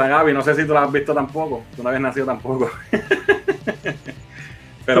 80, Gaby. No sé si tú lo has visto tampoco. Tú no habías nacido tampoco.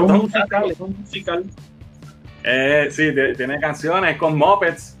 Pero es un musical. Sí, tiene canciones con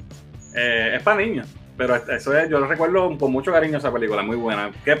Muppets. Es para niños. Pero eso es, yo lo recuerdo con mucho cariño esa película, muy buena.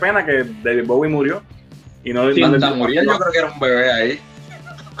 Qué pena que David Bowie murió. Y no Muriel, yo creo que era un bebé ahí.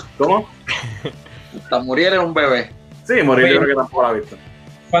 ¿Cómo? Muriel era un bebé. Sí, Muriel yo creo que tampoco la ha visto.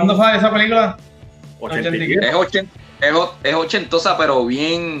 ¿Cuándo sale esa película? 80. Es ochentosa, pero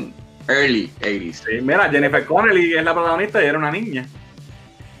bien early 80s. Sí, mira, Jennifer Connelly es la protagonista y era una niña.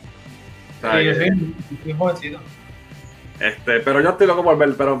 O sea, sí, jovencito. Pero yo estoy loco por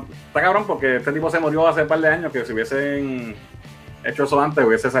ver, pero está cabrón porque este tipo se murió hace un par de años, que si hubiesen hecho eso antes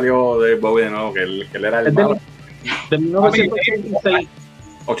hubiese salido de Bowie de nuevo, que él era el malo. De 1986.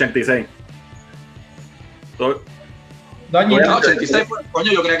 86. 86,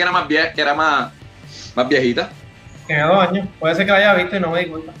 coño, yo creía que era más vieja, que era más viejita. Tenía 2 años, puede ser que la haya visto y no me di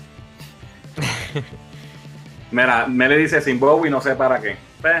cuenta. Mira, me le dice sin Bowie no sé para qué.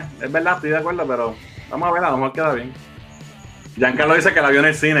 Pues, es verdad, estoy de acuerdo, pero vamos a ver, a lo mejor queda bien. Giancarlo dice que la vio en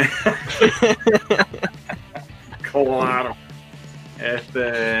el cine. Claro.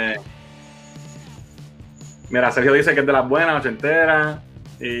 Mira, Sergio dice que es de las buenas, ochenteras.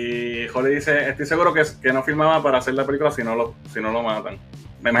 Y Holly dice, estoy seguro que no filmaba para hacer la película si no lo matan.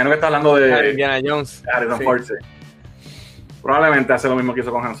 Me imagino que está hablando de Indiana Jones. Harrison Ford, sí. Probablemente hace lo mismo que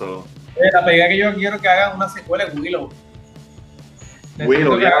hizo con Han Solo. La película que yo quiero que hagan una secuela es Willow.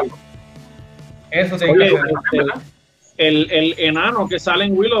 Eso sí. Oye, el enano que sale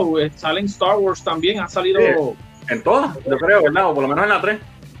en Willow, sale en Star Wars también, ha salido. Sí, en todas, yo creo, ¿verdad? O por lo menos en la 3.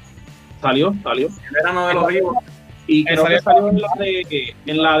 Salió. El enano de los vivos. Y creo que salió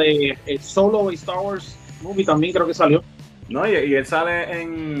en la de Solo Star Wars Movie también creo que salió. No, y él sale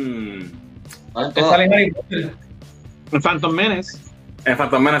en... Él sale en Harry Potter. En Phantom Menace. En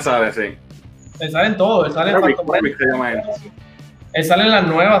Phantom Menace sale, sí. Él sale en todo, él sale en Phantom Warwick se llama él. Él sale en las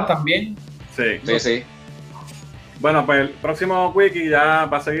nuevas también. Sí. Bueno, pues el próximo Quickie ya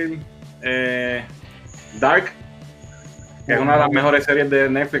va a seguir Dark, que es una de las mejores series de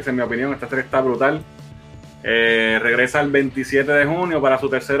Netflix, en mi opinión. Esta serie está brutal. Regresa el 27 de junio para su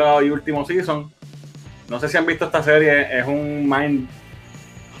tercero y último season. No sé si han visto esta serie, es un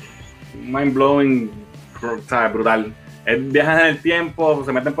mind-blowing, ¿sabes? Brutal. Viajan en el tiempo,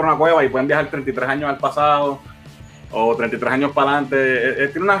 se meten por una cueva y pueden viajar 33 años al pasado o 33 años para adelante.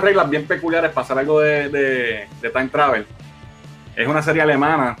 Tiene unas reglas bien peculiares para hacer algo de time travel. Es una serie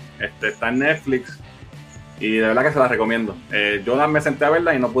alemana, está en Netflix y de verdad que se la recomiendo. Yo me senté a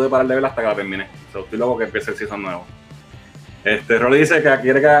verla y no pude parar de verla hasta que la terminé. Estoy loco que empiece el season nuevo. Rolly dice que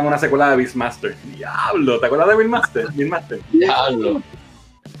quiere que hagan una secuela de Beastmaster. Diablo, ¿te acuerdas de Beastmaster? Diablo.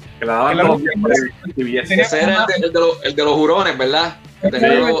 Que la daban todos los días por CBS. Ese era el de los hurones, ¿verdad? Que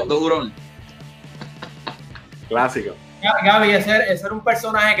tenía dos hurones. Clásico. Gaby, ese era un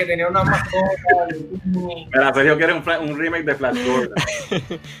personaje que tenía una mascota. Mira, Sergio quiere un remake de Flash Gordon.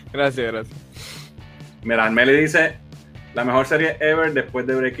 Gracias. Mira, Armeli dice la mejor serie ever después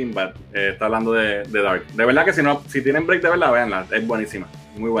de Breaking Bad. Está hablando de Dark. De verdad que si tienen break de verla, véanla. Es buenísima.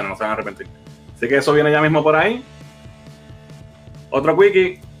 Muy buena, no se van a arrepentir. Así que eso viene ya mismo por ahí. Otro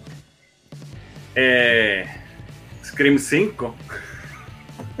quickie. Scream 5.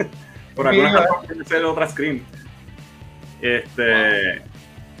 Por alguna razón quiere ser otra Scream.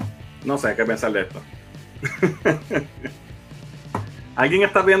 No sé qué pensar de esto. ¿Alguien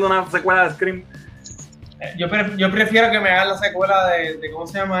está viendo una secuela de Scream? Yo prefiero que me hagan la secuela de ¿cómo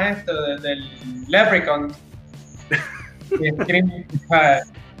se llama esto? Del Leprechaun. Scream.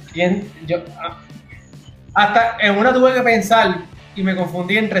 Hasta en una tuve que pensar y me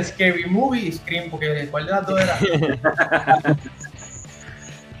confundí entre Scary Movie y Scream, porque ¿cuál de las dos era?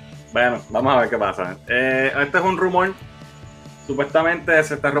 Bueno, vamos a ver qué pasa. Este es un rumor. Supuestamente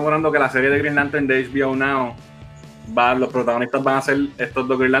se está rumorando que la serie de Green Lantern de HBO Now los protagonistas van a ser estos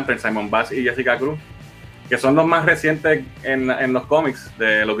dos Green Lantern, Simon Bass y Jessica Cruz, que son los más recientes en los cómics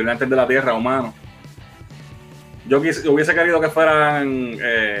de los Green Lantern de la Tierra, humanos. Yo hubiese querido que fueran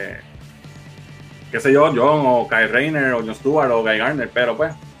qué sé yo, John o Kyle Rayner o John Stewart o Guy Gardner, pero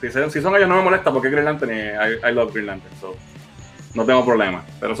pues si son ellos no me molesta porque Green Lantern y I love Green Lantern, so no tengo problema.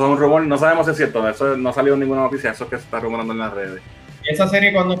 Pero eso es un rumor, no sabemos si es cierto, eso no ha salido en ninguna noticia, eso es que se está rumorando en las redes. ¿Y esa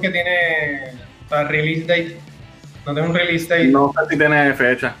serie cuándo es que tiene release date? ¿No tiene un release date? No sé si tiene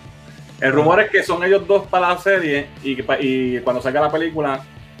fecha. El rumor es que son ellos dos para la serie y cuando salga la película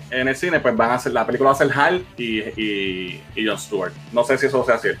en el cine, pues la película va a ser Hal y Jon Stewart. No sé si eso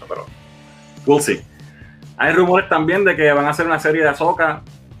sea cierto, pero we'll see. Hay rumores también de que van a hacer una serie de Ahsoka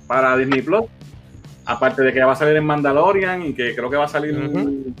para Disney Plus. Aparte de que va a salir en Mandalorian y que creo que va a salir...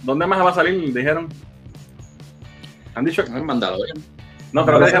 ¿Dónde más va a salir? Dijeron. ¿Han dicho? En Mandalorian. No,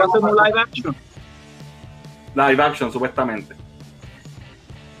 creo que dijeron live action. Live action, supuestamente.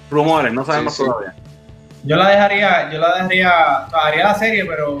 Rumores, no sabemos todavía. Yo la dejaría haría la serie,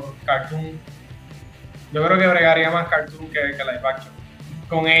 pero cartoon. Yo creo que bregaría más cartoon que live action.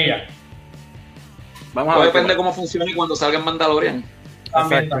 Con ella. Vamos a Todo ver. depende de cómo funcione cuando salga en Mandalorian.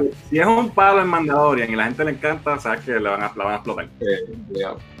 También. Si es un palo en Mandalorian y la gente le encanta, sabes que la van a explotar.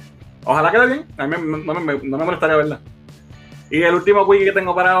 Ojalá quede bien. A mí no me molestaría verla. Y el último wiki que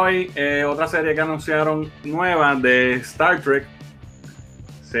tengo para hoy, otra serie que anunciaron nueva de Star Trek.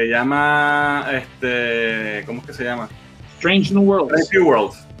 Se llama, ¿cómo es que se llama? Strange New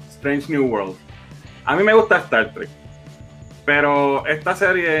Worlds. Strange New Worlds. A mí me gusta Star Trek, pero esta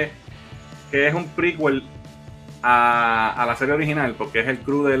serie, que es un prequel a la serie original, porque es el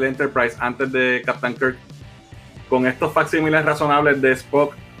crew del Enterprise antes de Captain Kirk, con estos facsímiles razonables de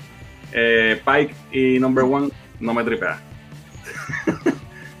Spock, Pike y Number One, no me tripea.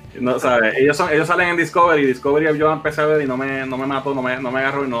 No, ¿sabes? Ellos salen en Discovery. Discovery yo empecé a ver y no me mató, no me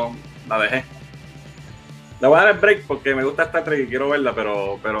agarró y no la dejé. Le voy a dar el break porque me gusta Star Trek y quiero verla,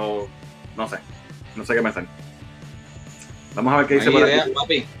 pero no sé qué pensar. Vamos a ver qué dice por aquí.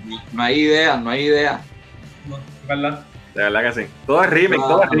 Papi. No hay idea. No, ¿verdad? De verdad que sí. Todo es remake,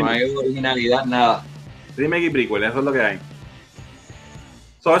 No hay originalidad, nada. Remake y prequel, eso es lo que hay.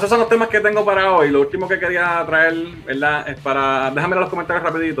 Esos son los temas que tengo para hoy. Lo último que quería traer, ¿verdad? Es para... Déjame ver los comentarios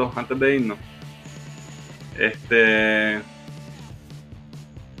rapidito antes de irnos.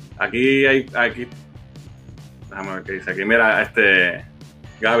 Aquí déjame ver qué dice aquí. Mira,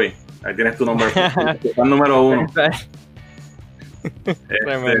 Gaby, ahí tienes tu nombre. Tu número 1.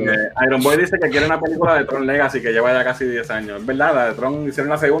 Iron Boy dice que quiere una película de Tron Legacy que lleva ya casi 10 años. Es verdad, la de Tron hicieron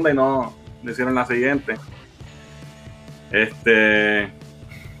la segunda y no hicieron la siguiente.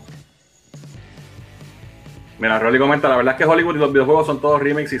 Mira, Rolly comenta, la verdad es que Hollywood y los videojuegos son todos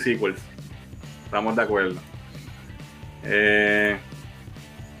remakes y sequels. Estamos de acuerdo.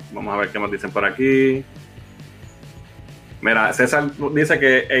 Vamos a ver qué nos dicen por aquí. Mira, César dice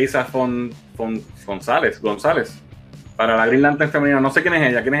que Eiza González para la Green Lantern femenina. No sé quién es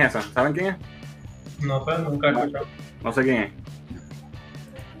ella. ¿Quién es esa? ¿Saben quién es? No sé, nunca he escuchado. No sé quién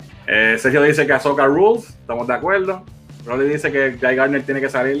es. Sergio dice que Ahsoka rules. Estamos de acuerdo. Rolly dice que Guy Gardner tiene que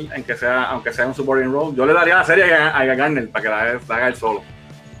salir, aunque sea un supporting role. Yo le daría la serie a Guy Gardner para que la haga él solo.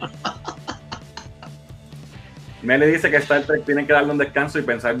 Meli dice que Star Trek tienen que darle un descanso y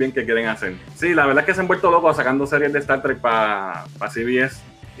pensar bien qué quieren hacer. Sí, la verdad es que se han vuelto locos sacando series de Star Trek para CBS.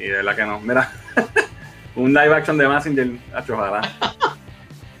 Y de verdad que no. Mira, un live action de Messenger, ojalá.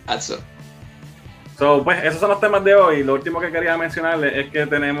 So, pues esos son los temas de hoy. Lo último que quería mencionarles es que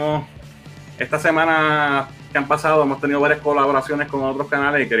tenemos esta semana que han pasado, hemos tenido varias colaboraciones con otros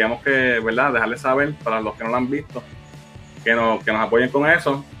canales y queríamos dejarles saber, para los que no lo han visto, que nos apoyen con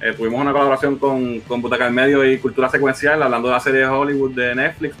eso. Tuvimos una colaboración con Butaca al Medio y Cultura Secuencial, hablando de la serie de Hollywood de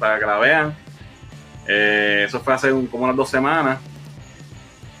Netflix, para que la vean. Eso fue hace como unas 2 semanas.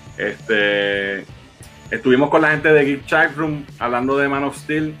 Estuvimos con la gente de Geek Chat Room hablando de Man of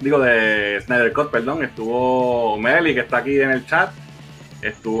Steel, de Snyder Cut, perdón. Estuvo Meli, que está aquí en el chat.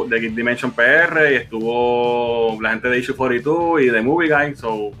 Estuvo de Geek Dimension PR y estuvo la gente de Issue 42 y de Movie Guy.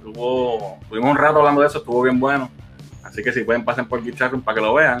 Tuvimos un rato hablando de eso, estuvo bien bueno. Así que si pueden, pasen por Geek Chat Room para que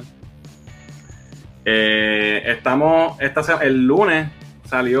lo vean. El lunes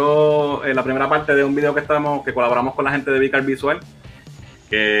salió la primera parte de un video que colaboramos con la gente de Vicar Visual,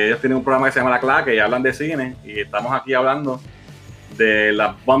 que ellos tienen un programa que se llama La Claque y hablan de cine, y estamos aquí hablando de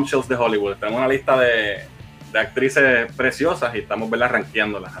las bombshells de Hollywood. Tenemos una lista de actrices preciosas y estamos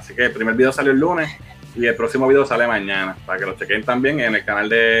rankeándolas. Así que el primer video salió el lunes y el próximo video sale mañana, para que lo chequen también en el canal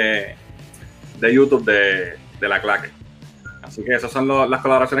de YouTube de La Claque. Así que esas son las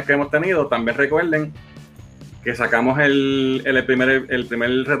colaboraciones que hemos tenido. También recuerden que sacamos el primer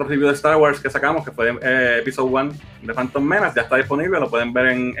retro review de Star Wars que sacamos, que fue Episode 1 de Phantom Menace. Ya está disponible, lo pueden ver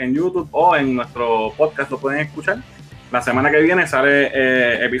en YouTube o en nuestro podcast, lo pueden escuchar. La semana que viene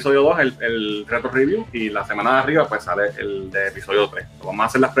sale episodio 2, el retro review, y la semana de arriba pues sale el de episodio 3. Vamos a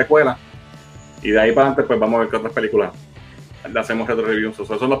hacer las precuelas y de ahí para adelante pues vamos a ver qué otras películas le hacemos retro reviews.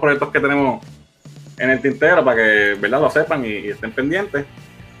 Esos son los proyectos que tenemos en el tintero para que lo sepan y estén pendientes.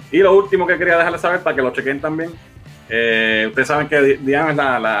 Y lo último que quería dejarles saber, para que lo chequen también, ustedes saben que Diana es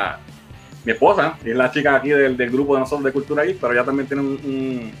mi esposa, y es la chica aquí del grupo de nosotros de Cultura Geek, pero ella también tiene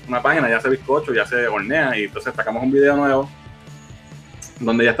una página, ya hace bizcocho, ya se hornea, y entonces sacamos un video nuevo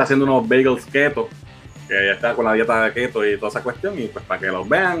donde ella está haciendo unos bagels keto, que ella está con la dieta de keto y toda esa cuestión, y pues para que los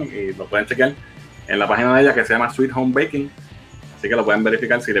vean y lo pueden chequear en la página de ella, que se llama Sweet Home Baking. Así que lo pueden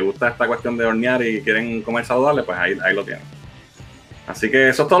verificar. Si les gusta esta cuestión de hornear y quieren comer saludable, pues ahí lo tienen. Así que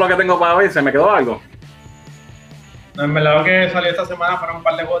eso es todo lo que tengo para hoy. ¿Se me quedó algo? No, en verdad lo que salió esta semana fueron un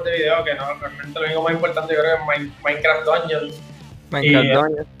par de juegos de video que no, realmente lo único más importante yo creo que es Minecraft Dungeons.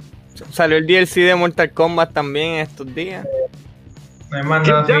 Dungeons. Salió el DLC de Mortal Kombat también estos días. No hay más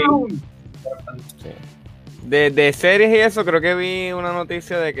nada así. De series y eso, creo que vi una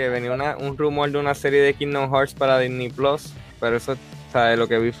noticia de que venía un rumor de una serie de Kingdom Hearts para Disney Plus. Pero eso, ¿sabes? Lo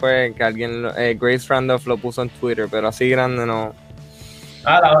que vi fue que alguien, Grace Randolph lo puso en Twitter, pero así grande no.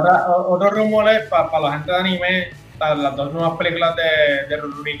 Otro rumor es para la gente de anime, las 2 nuevas películas de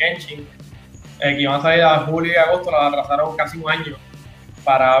Rurouni Kenshin, que iban a salir a julio y agosto, las atrasaron casi un año,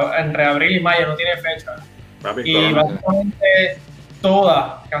 entre abril y mayo, no tiene fecha. Y básicamente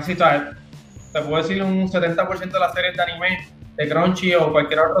casi todas, te puedo decir un 70% de las series de anime de Crunchy o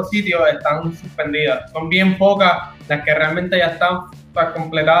cualquier otro sitio están suspendidas. Son bien pocas las que realmente ya están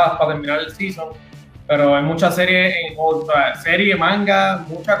completadas para terminar el season, pero hay muchas series serie, manga,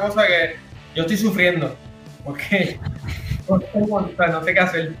 muchas cosas que yo estoy sufriendo porque no sé qué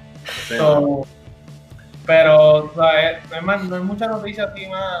hacer. Sí. Pero no hay mucha noticia así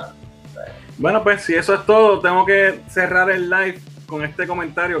más. Bueno, pues si eso es todo, tengo que cerrar el live con este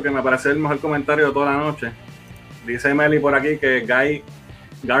comentario que me parece el mejor comentario de toda la noche. Dice Meli por aquí que Guy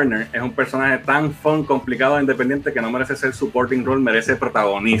Gardner es un personaje tan fun, complicado e independiente que no merece ser supporting role, merece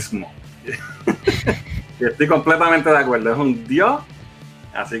protagonismo. Y estoy completamente de acuerdo, es un dios,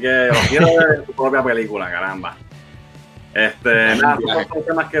 así que lo quiero ver en su propia película, caramba. Nada, son los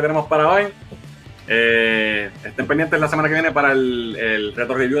temas que tenemos para hoy. Estén pendientes la semana que viene para el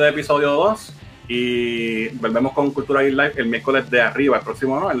retro review de episodio 2 y volvemos con Cultura Geek Live el miércoles de arriba, el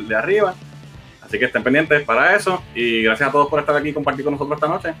próximo, ¿no? El de arriba. Así que estén pendientes para eso. Y gracias a todos por estar aquí y compartir con nosotros esta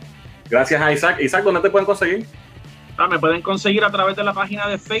noche. Gracias a Isaac. Isaac, ¿dónde te pueden conseguir? Me pueden conseguir a través de la página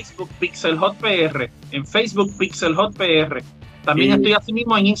de Facebook Pixel Hot PR. En Facebook Pixel Hot PR. También estoy así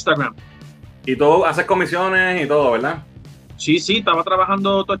mismo en Instagram. Y tú haces comisiones y todo, ¿verdad? Sí, estaba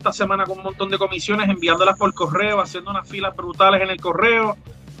trabajando toda esta semana con un montón de comisiones, enviándolas por correo, haciendo unas filas brutales en el correo,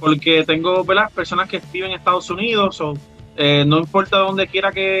 porque tengo, ¿verdad?, personas que viven en Estados Unidos, no importa dónde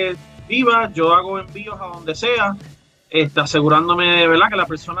quiera que viva, yo hago envíos a donde sea, asegurándome, ¿verdad?, que la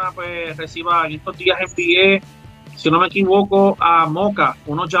persona pues reciba. En estos días envié, si no me equivoco, a Mocha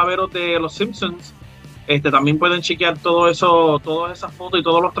unos llaveros de los Simpsons. También pueden chequear todo eso, todas esas fotos y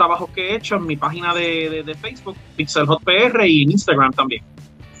todos los trabajos que he hecho en mi página de Facebook, Pixel Hot PR, y en Instagram también.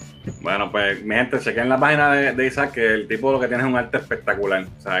 Bueno, pues mi gente, chequen la página de Isaac, que el tipo lo que tiene es un arte espectacular.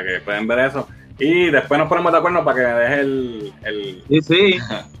 O sea, que pueden ver eso. Y después nos ponemos de acuerdo para que me deje el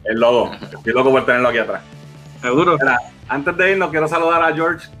logo. Estoy loco por tenerlo aquí atrás. Seguro. Mira, antes de irnos, quiero saludar a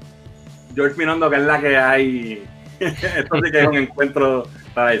George Minondo, que es la que hay. Esto sí que es un encuentro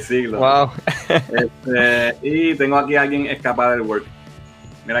para el siglo. Wow. Y tengo aquí a alguien escapado del work.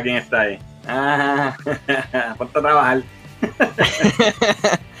 Mira quién está ahí. Ponte a trabajar.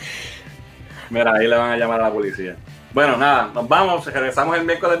 Mira, ahí le van a llamar a la policía. Bueno, nada, nos vamos. Regresamos el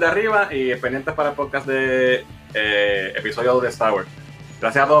miércoles de arriba y pendientes para el podcast de episodio de Star Wars.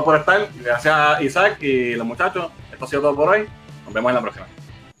 Gracias a todos por estar. Gracias a Isaac y los muchachos. Esto ha sido todo por hoy. Nos vemos en la próxima.